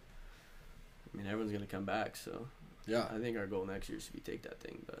year, I mean, everyone's gonna come back, so yeah, I think our goal next year is to take that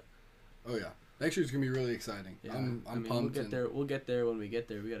thing. But oh yeah, next year's gonna be really exciting. Yeah, I'm pumped. We'll get there. We'll get there when we get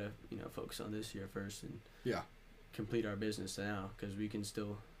there. We gotta, you know, focus on this year first and complete our business now, because we can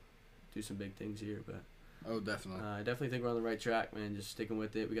still do some big things here. But oh, definitely. I definitely think we're on the right track, man. Just sticking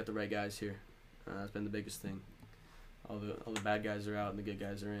with it. We got the right guys here. That's been the biggest thing. All the bad guys are out and the good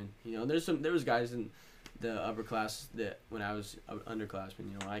guys are in. You know, there was guys in the upper class that when I was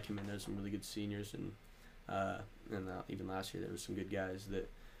underclassmen, you know, when I came in, there's some really good seniors, and even last year there was some good guys that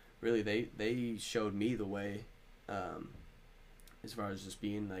really they showed me the way, as far as just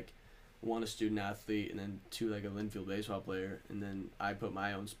being like, 1, a student athlete, and then 2, like a Linfield baseball player, and then I put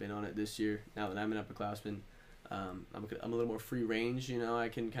my own spin on it this year. Now that I'm an upperclassman, I'm a little more free range. You know, I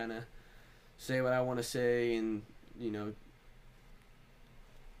can kind of say what I want to say, and, you know,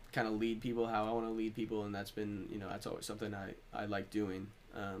 kind of lead people how I want to lead people, and that's been, you know, that's always something I like doing.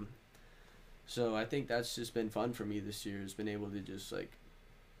 So I think that's just been fun for me this year, has been able to just like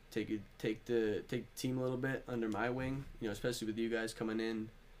take the team a little bit under my wing, you know, especially with you guys coming in.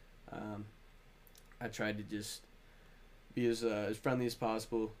 I tried to just be as friendly as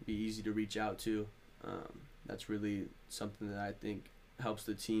possible, be easy to reach out to. That's really something that I think helps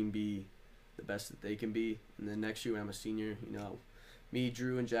the team be the best that they can be. And then next year when I'm a senior, you know, me,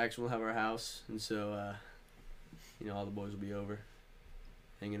 Drew, and Jackson will have our house, and so you know, all the boys will be over,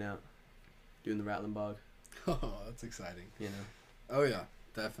 hanging out, doing the Rattling Bog. Oh, that's exciting. You know. Oh yeah,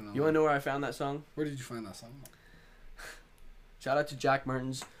 definitely. You want to know where I found that song? Where did you find that song? Shout out to Jack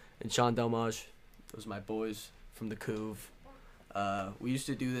Mertens and Sean Delmage. Those are my boys from the Couve. We used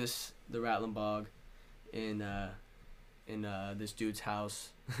to do the Rattling Bog, in this dude's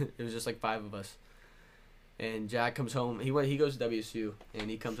house. It was just like 5 of us. And Jack comes home. He goes to WSU, and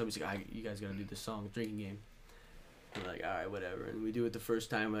he comes home. He's like, "You guys gotta do this song, drinking game." And we're like, "All right, whatever." And we do it the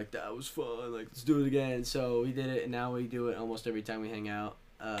first time. We're like, "That was fun. Like, let's do it again." So we did it, and now we do it almost every time we hang out.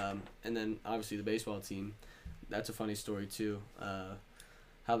 And then obviously the baseball team. That's a funny story too.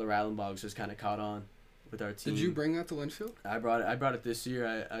 How the Rattling Bogs just kind of caught on with our team. Did you bring that to Linfield? I brought it this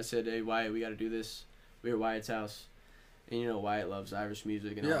year. I said, "Hey, Wyatt, we got to do this." We were at Wyatt's house, and you know Wyatt loves Irish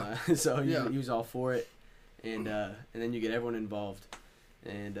music and all that, so he was all for it. And then you get everyone involved,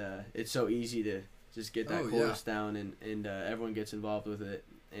 and it's so easy to just get that chorus down, and everyone gets involved with it,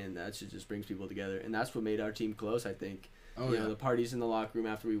 and that just brings people together, and that's what made our team close. I think Oh, you yeah. know, the parties in the locker room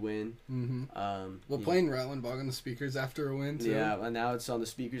after we win. Mm-hmm. You Playing Ratlinbog on the speakers after a win, too. Yeah, and now it's on the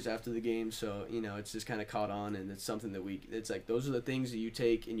speakers after the game, so, you know, it's just kind of caught on, and it's something that it's like, those are the things that you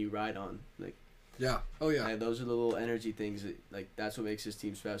take and you ride on. Like, Yeah. Oh, yeah. and those are the little energy things that, like, that's what makes this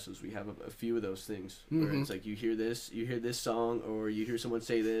team special. Is we have a few of those things where Mhm. it's like you hear this song, or you hear someone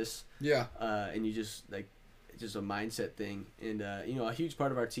say this, Yeah. and you just like, it's just a mindset thing. And you know, a huge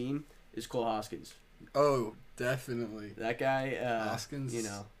part of our team is Cole Hoskins. Oh, definitely. That guy, Hoskins, you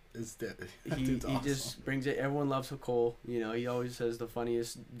know, is dead. he just brings it. Everyone loves Cole. You know, he always says the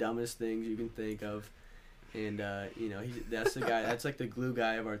funniest, dumbest things you can think of. And you know, that's the guy. That's like the glue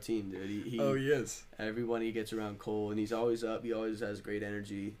guy of our team, dude. He is. Everyone he gets around Cole, and he's always up. He always has great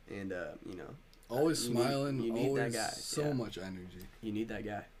energy, and you know, Always smiling. you need always that guy. so Yeah. much energy. you need that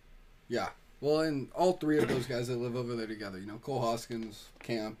guy. Yeah. Well, and all three of those guys that live over there together, you know, Cole Hoskins,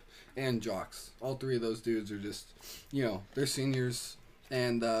 Camp, and Jocks. All three of those dudes are just, you know, they're seniors,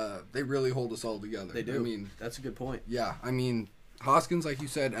 and they really hold us all together. They do. I mean, That's a good point. yeah. I mean, Hoskins, like you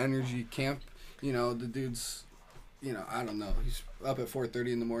said, energy. Camp, you know, the dude's, you know, I don't know. He's up at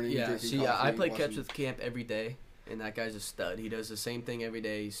 4:30 in the morning. Yeah. drinking See, coffee, I play watching- catch with Camp every day, and that guy's a stud. He does the same thing every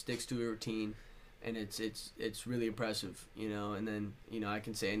day. He sticks to a routine. And it's really impressive, you know. And then, you know, I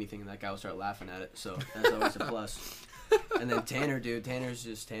can say anything, and that guy will start laughing at it. So that's always a plus. And then Tanner, dude, Tanner's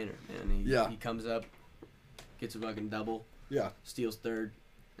just Tanner, man. He comes up, gets a fucking double, Yeah. steals third,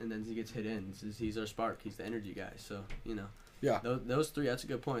 and then he gets hit in. He's our spark. He's the energy guy. So, you know. Yeah. Those three. That's a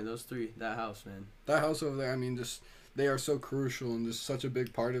good point. Those three. That house, man. That house over there, I mean, just they are so crucial and just such a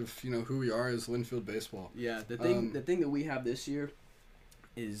big part of, you know, who we are as Linfield baseball. Yeah. The thing that we have this year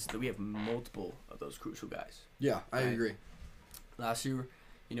is that we have multiple of those crucial guys. Yeah, I Right. agree. Last year,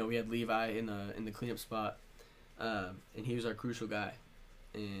 you know, we had Levi in the cleanup spot, and he was our crucial guy.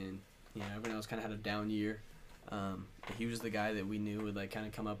 And you know, everyone else kind of had a down year. He was the guy that we knew would like kind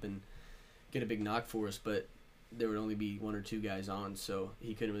of come up and get a big knock for us, but there would only be one or two guys on, so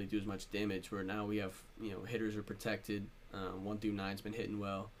he couldn't really do as much damage. Where now we have, you know, hitters are protected. 1 through 9's been hitting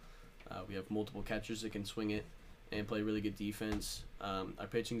well. We have multiple catchers that can swing it and play really good defense. Our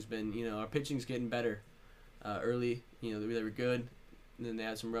pitching's getting better. Early, you know, they were good, and then they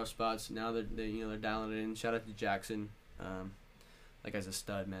had some rough spots. Now they're dialing it in. Shout out to Jackson. That guy's a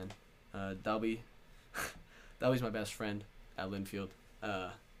stud, man. Delby, Delby's my best friend at Linfield.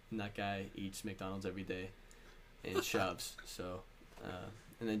 And that guy eats McDonald's every day and shoves. So,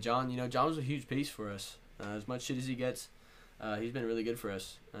 and then John, you know, John was a huge piece for us. As much shit as he gets, he's been really good for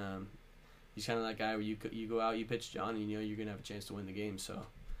us. He's kind of that guy where you go out, you pitch John, and you know you're gonna have a chance to win the game. So,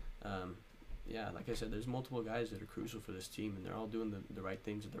 yeah, like I said, there's multiple guys that are crucial for this team, and they're all doing the right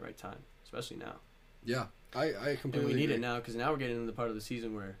things at the right time, especially now. Yeah, I And completely we need agree. it now because now we're getting into the part of the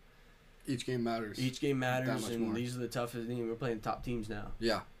season where Each game matters. each game That matters, much and more. these are the toughest. We're playing top teams now,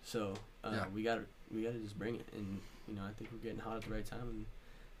 Yeah, so Yeah. we gotta just bring it. And you know, I think we're getting hot at the right time, and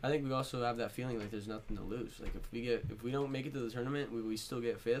I think we also have that feeling like there's nothing to lose. Like if we don't make it to the tournament, we still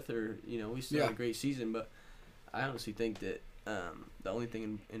get fifth, or you know, we still have a great season. But I honestly think that the only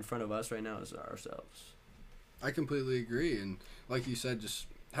thing in front of us right now is ourselves. I completely agree. And like you said, just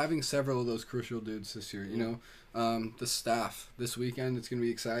having several of those crucial dudes this year, you know, the staff this weekend, it's going to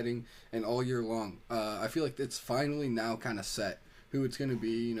be exciting, and all year long. I feel like it's finally now kind of set who it's going to be.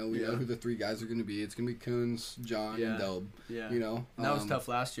 You know, we know who the three guys are going to be. It's going to be Coons, John, and Delb. Yeah. You know, And that was tough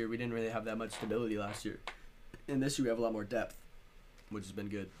last year. We didn't really have that much stability last year, and this year we have a lot more depth, which has been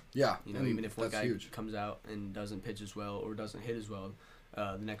good. Yeah, You know, and even if one that's guy huge. comes out and doesn't pitch as well or doesn't hit as well,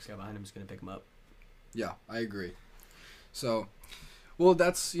 the next guy behind him is going to pick him up. Yeah, I agree. So, well,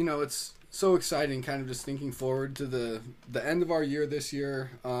 that's, you know, it's so exciting kind of just thinking forward to the end of our year this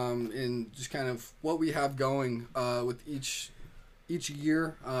year, and just kind of what we have going with each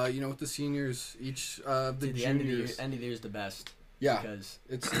year, you know, with the seniors, each the Dude, the juniors. end of the year is the best. Yeah, Because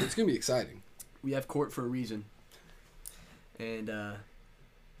it's going to be exciting. we have court for a reason. And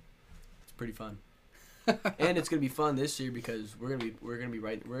it's pretty fun. And it's gonna be fun this year because we're gonna be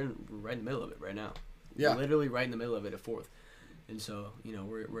right in the middle of it right now. Yeah. We're literally right in the middle of it at fourth. And so, you know,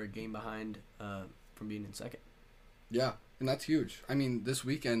 we're a game behind from being in second. Yeah, and that's huge. I mean, this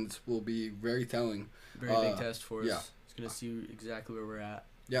weekend will be very telling. Very big test for us. yeah. It's gonna see exactly where we're at.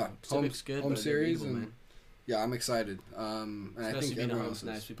 Yeah, Pacific's good, home but they're series, evil, and man. yeah, I'm excited. And I Especially think being at everyone home else is is.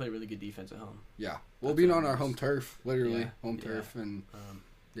 nice. We play really good defense at home. Yeah, we'll That's be what on it our is. home turf, literally Yeah, home yeah. turf, and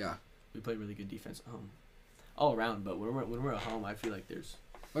yeah. We play really good defense at home. All around, but when we're at home, I feel like there's.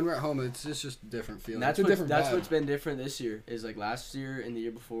 When we're at home, it's just a different feeling. And that's it's a different that's vibe. what's been different this year. Is like last year and the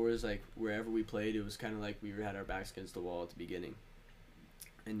year before is like wherever we played, it was kind of like we had our backs against the wall at the beginning.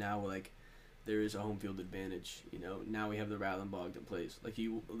 And now we're like, there is a home field advantage. You know, now we have the Rattling Bog that plays.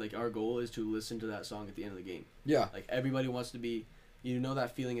 Like our goal is to listen to that song at the end of the game. Yeah. Like everybody wants to be, you know,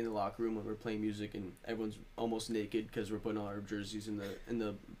 that feeling in the locker room when we're playing music and everyone's almost naked because we're putting all our jerseys in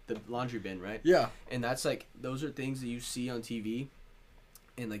the laundry bin, right? Yeah. And that's like, those are things that you see on TV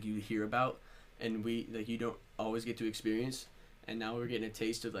and like you hear about and you don't always get to experience. And now we're getting a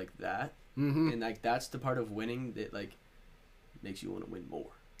taste of like that. Mm-hmm. And like that's the part of winning that like makes you want to win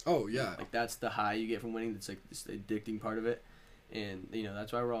more. Oh yeah. Like that's the high you get from winning. That's like this addicting part of it. And you know,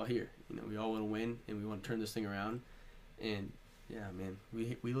 that's why we're all here. You know, we all want to win and we want to turn this thing around. And yeah, man,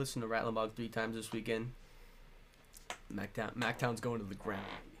 we listened to Rattling Bog 3 times this weekend. Mactown's going to the ground.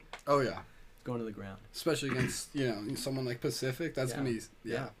 Oh yeah. Going to the ground. Especially against, you know, someone like Pacific. That's gonna be it's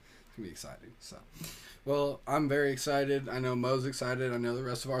gonna be exciting. So, well, I'm very excited. I know Mo's excited. I know the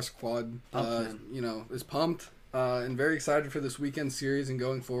rest of our squad, you know, is pumped and very excited for this weekend series and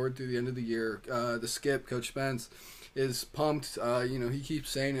going forward through the end of the year. The skip, Coach Spence, is pumped. You know, he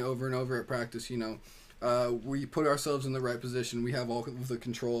keeps saying it over and over at practice. You know, we put ourselves in the right position. We have all of the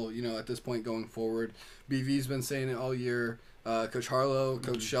control. You know, at this point going forward, BV's been saying it all year. Coach Harlow,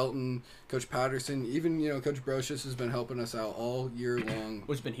 Coach Shelton, Coach Patterson, even, you know, Coach Brocious has been helping us out all year long.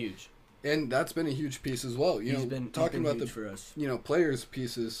 Which has been huge. And that's been a huge piece as well. You know, talking about the for us. You know, players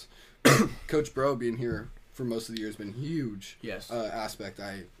pieces, Coach Bro being here for most of the year has been huge. Yes. Aspect.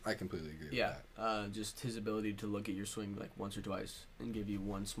 I completely agree with that. Just his ability to look at your swing like once or twice and give you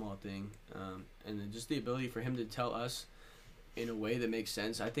one small thing. And then just the ability for him to tell us in a way that makes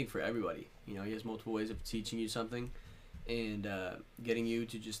sense, I think, for everybody. You know, he has multiple ways of teaching you something. And getting you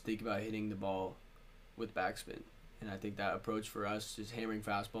to just think about hitting the ball with backspin. And I think that approach for us, just hammering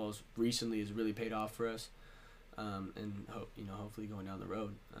fastballs, recently has really paid off for us. And hopefully going down the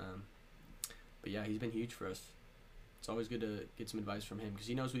road. But yeah, he's been huge for us. It's always good to get some advice from him because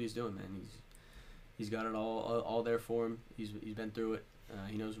he knows what he's doing, man. He's got it all there for him. He's been through it.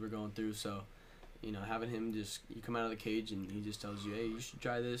 He knows what we're going through. So, you know, having him you come out of the cage and he just tells you, hey, you should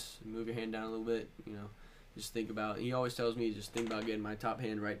try this. Move your hand down a little bit, you know. Just think about. He always tells me, just think about getting my top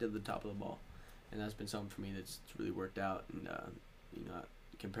hand right to the top of the ball, and that's been something for me that's really worked out. And you know,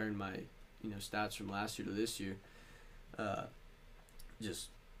 comparing my stats from last year to this year, just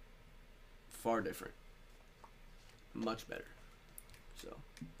far different, much better. So.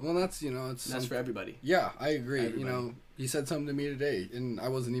 Well, that's for everybody. Yeah, I agree. Everybody. You know, he said something to me today, and I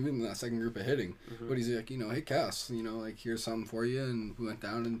wasn't even in that second group of hitting. Mm-hmm. But he's like, you know, hey Cass, you know, like here's something for you, and we went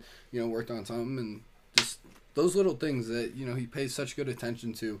down and worked on something and. Just those little things that, you know, he pays such good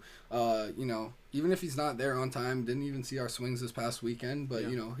attention to. You know, even if he's not there on time, didn't even see our swings this past weekend, but,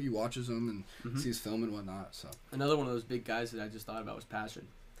 you know, he watches them and sees film and whatnot. So another one of those big guys that I just thought about was Passion.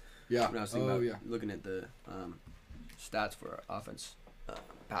 Yeah. When I was thinking about looking at the stats for our offense,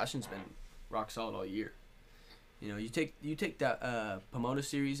 Passion's been rock solid all year. You know, you take that Pomona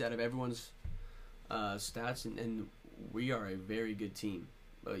series out of everyone's stats, and we are a very good team.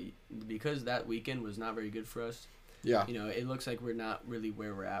 But because that weekend was not very good for us, you know, it looks like we're not really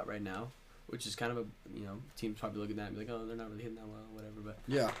where we're at right now, which is kind of teams probably looking at that and be like, oh, they're not really hitting that well, whatever. But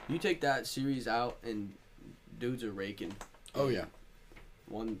you take that series out and dudes are raking. Oh yeah,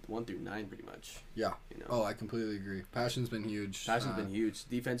 1 through 9 pretty much. Yeah. You know? Oh, I completely agree. Passion's been huge. Passion's been huge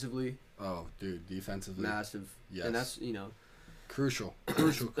defensively. Oh, dude, defensively, massive. Yes. And that's crucial.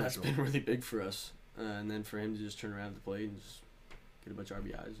 That's been really big for us. And then for him to just turn around at the plate and just get a bunch of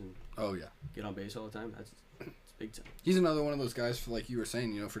RBIs and get on base all the time. It's big time. He's another one of those guys, for like you were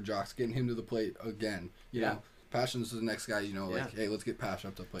saying, you know, for Jocks, getting him to the plate again. You know, Passion's the next guy. You know, like hey, let's get Passion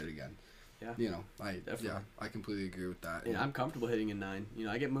up to the plate again. Yeah. You know, I completely agree with that. Yeah, I'm comfortable hitting in 9. You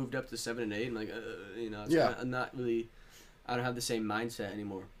know, I get moved up to 7 and 8, and like, you know, I'm not really. I don't have the same mindset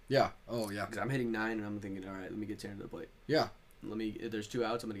anymore. Yeah. Oh yeah. Because I'm hitting 9 and I'm thinking, all right, let me get 10 to the plate. Yeah. If there's 2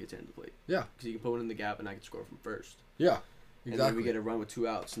 outs, I'm gonna get 10 to the plate. Yeah. Because you can put one in the gap and I can score from first. Yeah. Exactly. And then we get a run with 2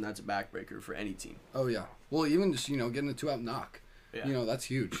 outs, and that's a backbreaker for any team. Oh yeah. Well, even just getting a 2-out knock. Yeah. You know, that's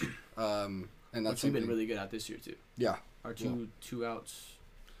huge. And that's we've been really good at this year too. Yeah. Our 2 outs,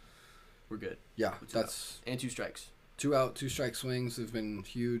 we're good. Yeah, and 2 strikes. 2-out, 2-strike swings have been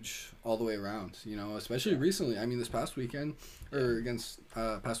huge all the way around. You know, especially recently. I mean, this past weekend or against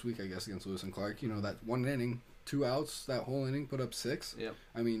past week, I guess, against Lewis and Clark. You know, that one inning, 2 outs, that whole inning put up 6. Yep.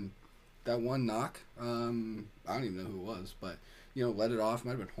 I mean, that one knock. I don't even know who it was, but let it off.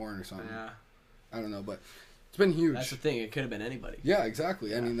 Might have been Horn or something. Yeah. I don't know, but it's been huge. That's the thing. It could have been anybody. Yeah,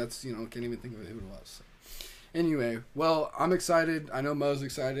 exactly. Yeah. I mean, that's can't even think of who it was. So. Anyway, well, I'm excited. I know Mo's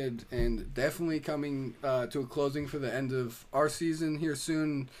excited, and definitely coming to a closing for the end of our season here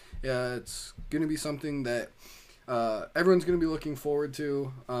soon. It's going to be something that everyone's going to be looking forward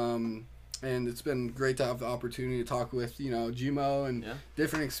to. And it's been great to have the opportunity to talk with, Gmo and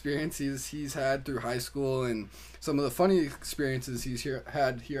different experiences he's had through high school and some of the funny experiences he's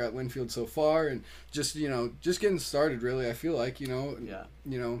had here at Linfield so far. And just getting started, really, I feel like,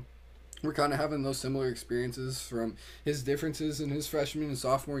 we're kind of having those similar experiences from his differences in his freshman and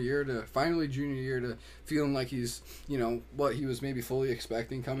sophomore year to finally junior year to feeling like he's, what he was maybe fully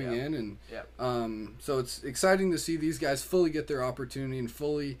expecting coming in. And so it's exciting to see these guys fully get their opportunity and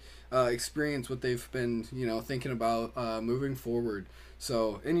fully experience what they've been, thinking about moving forward.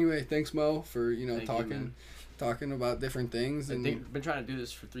 So anyway, thanks, Mo, for, talking about different things. And I've been trying to do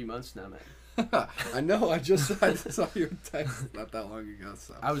this for 3 months now, man. I know. I just saw your text not that long ago.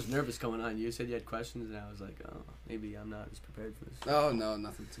 So I was nervous coming on. You said you had questions, and I was like, oh, maybe I'm not as prepared for this. Oh, no,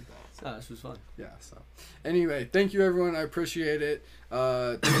 nothing too bad. No, this was fun. Yeah, so anyway, thank you, everyone. I appreciate it.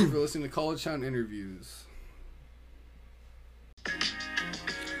 Thank you for listening to College Town Interviews.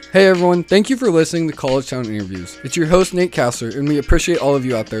 Hey, everyone. Thank you for listening to College Town Interviews. It's your host, Nate Kassler, and we appreciate all of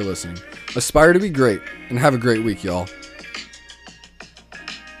you out there listening. Aspire to be great, and have a great week, y'all.